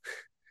kidding.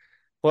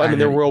 Well, I I mean,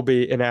 there know. will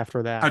be an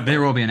after that, There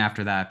but will be an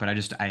after that, but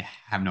I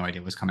have no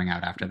idea what's coming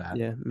out after that.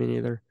 yeah, me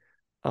neither.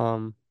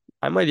 Um,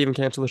 I might even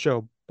cancel the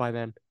show by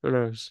then. Who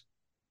knows?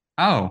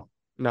 Oh,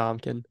 No, I'm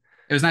kidding.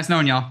 it was nice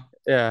knowing y'all.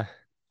 Yeah,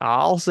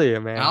 I'll see you,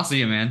 man. I'll see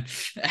you, man.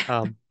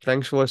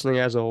 Thanks for listening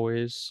as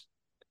always.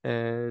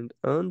 And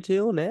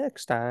until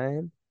next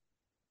time.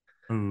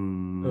 Uh,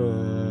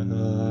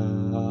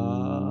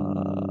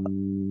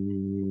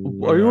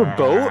 are you a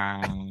boat?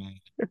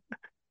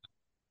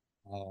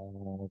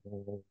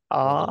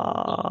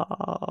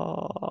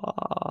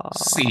 I'll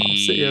see you.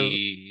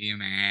 See you,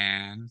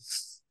 man.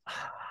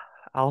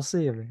 I'll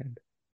see you, man.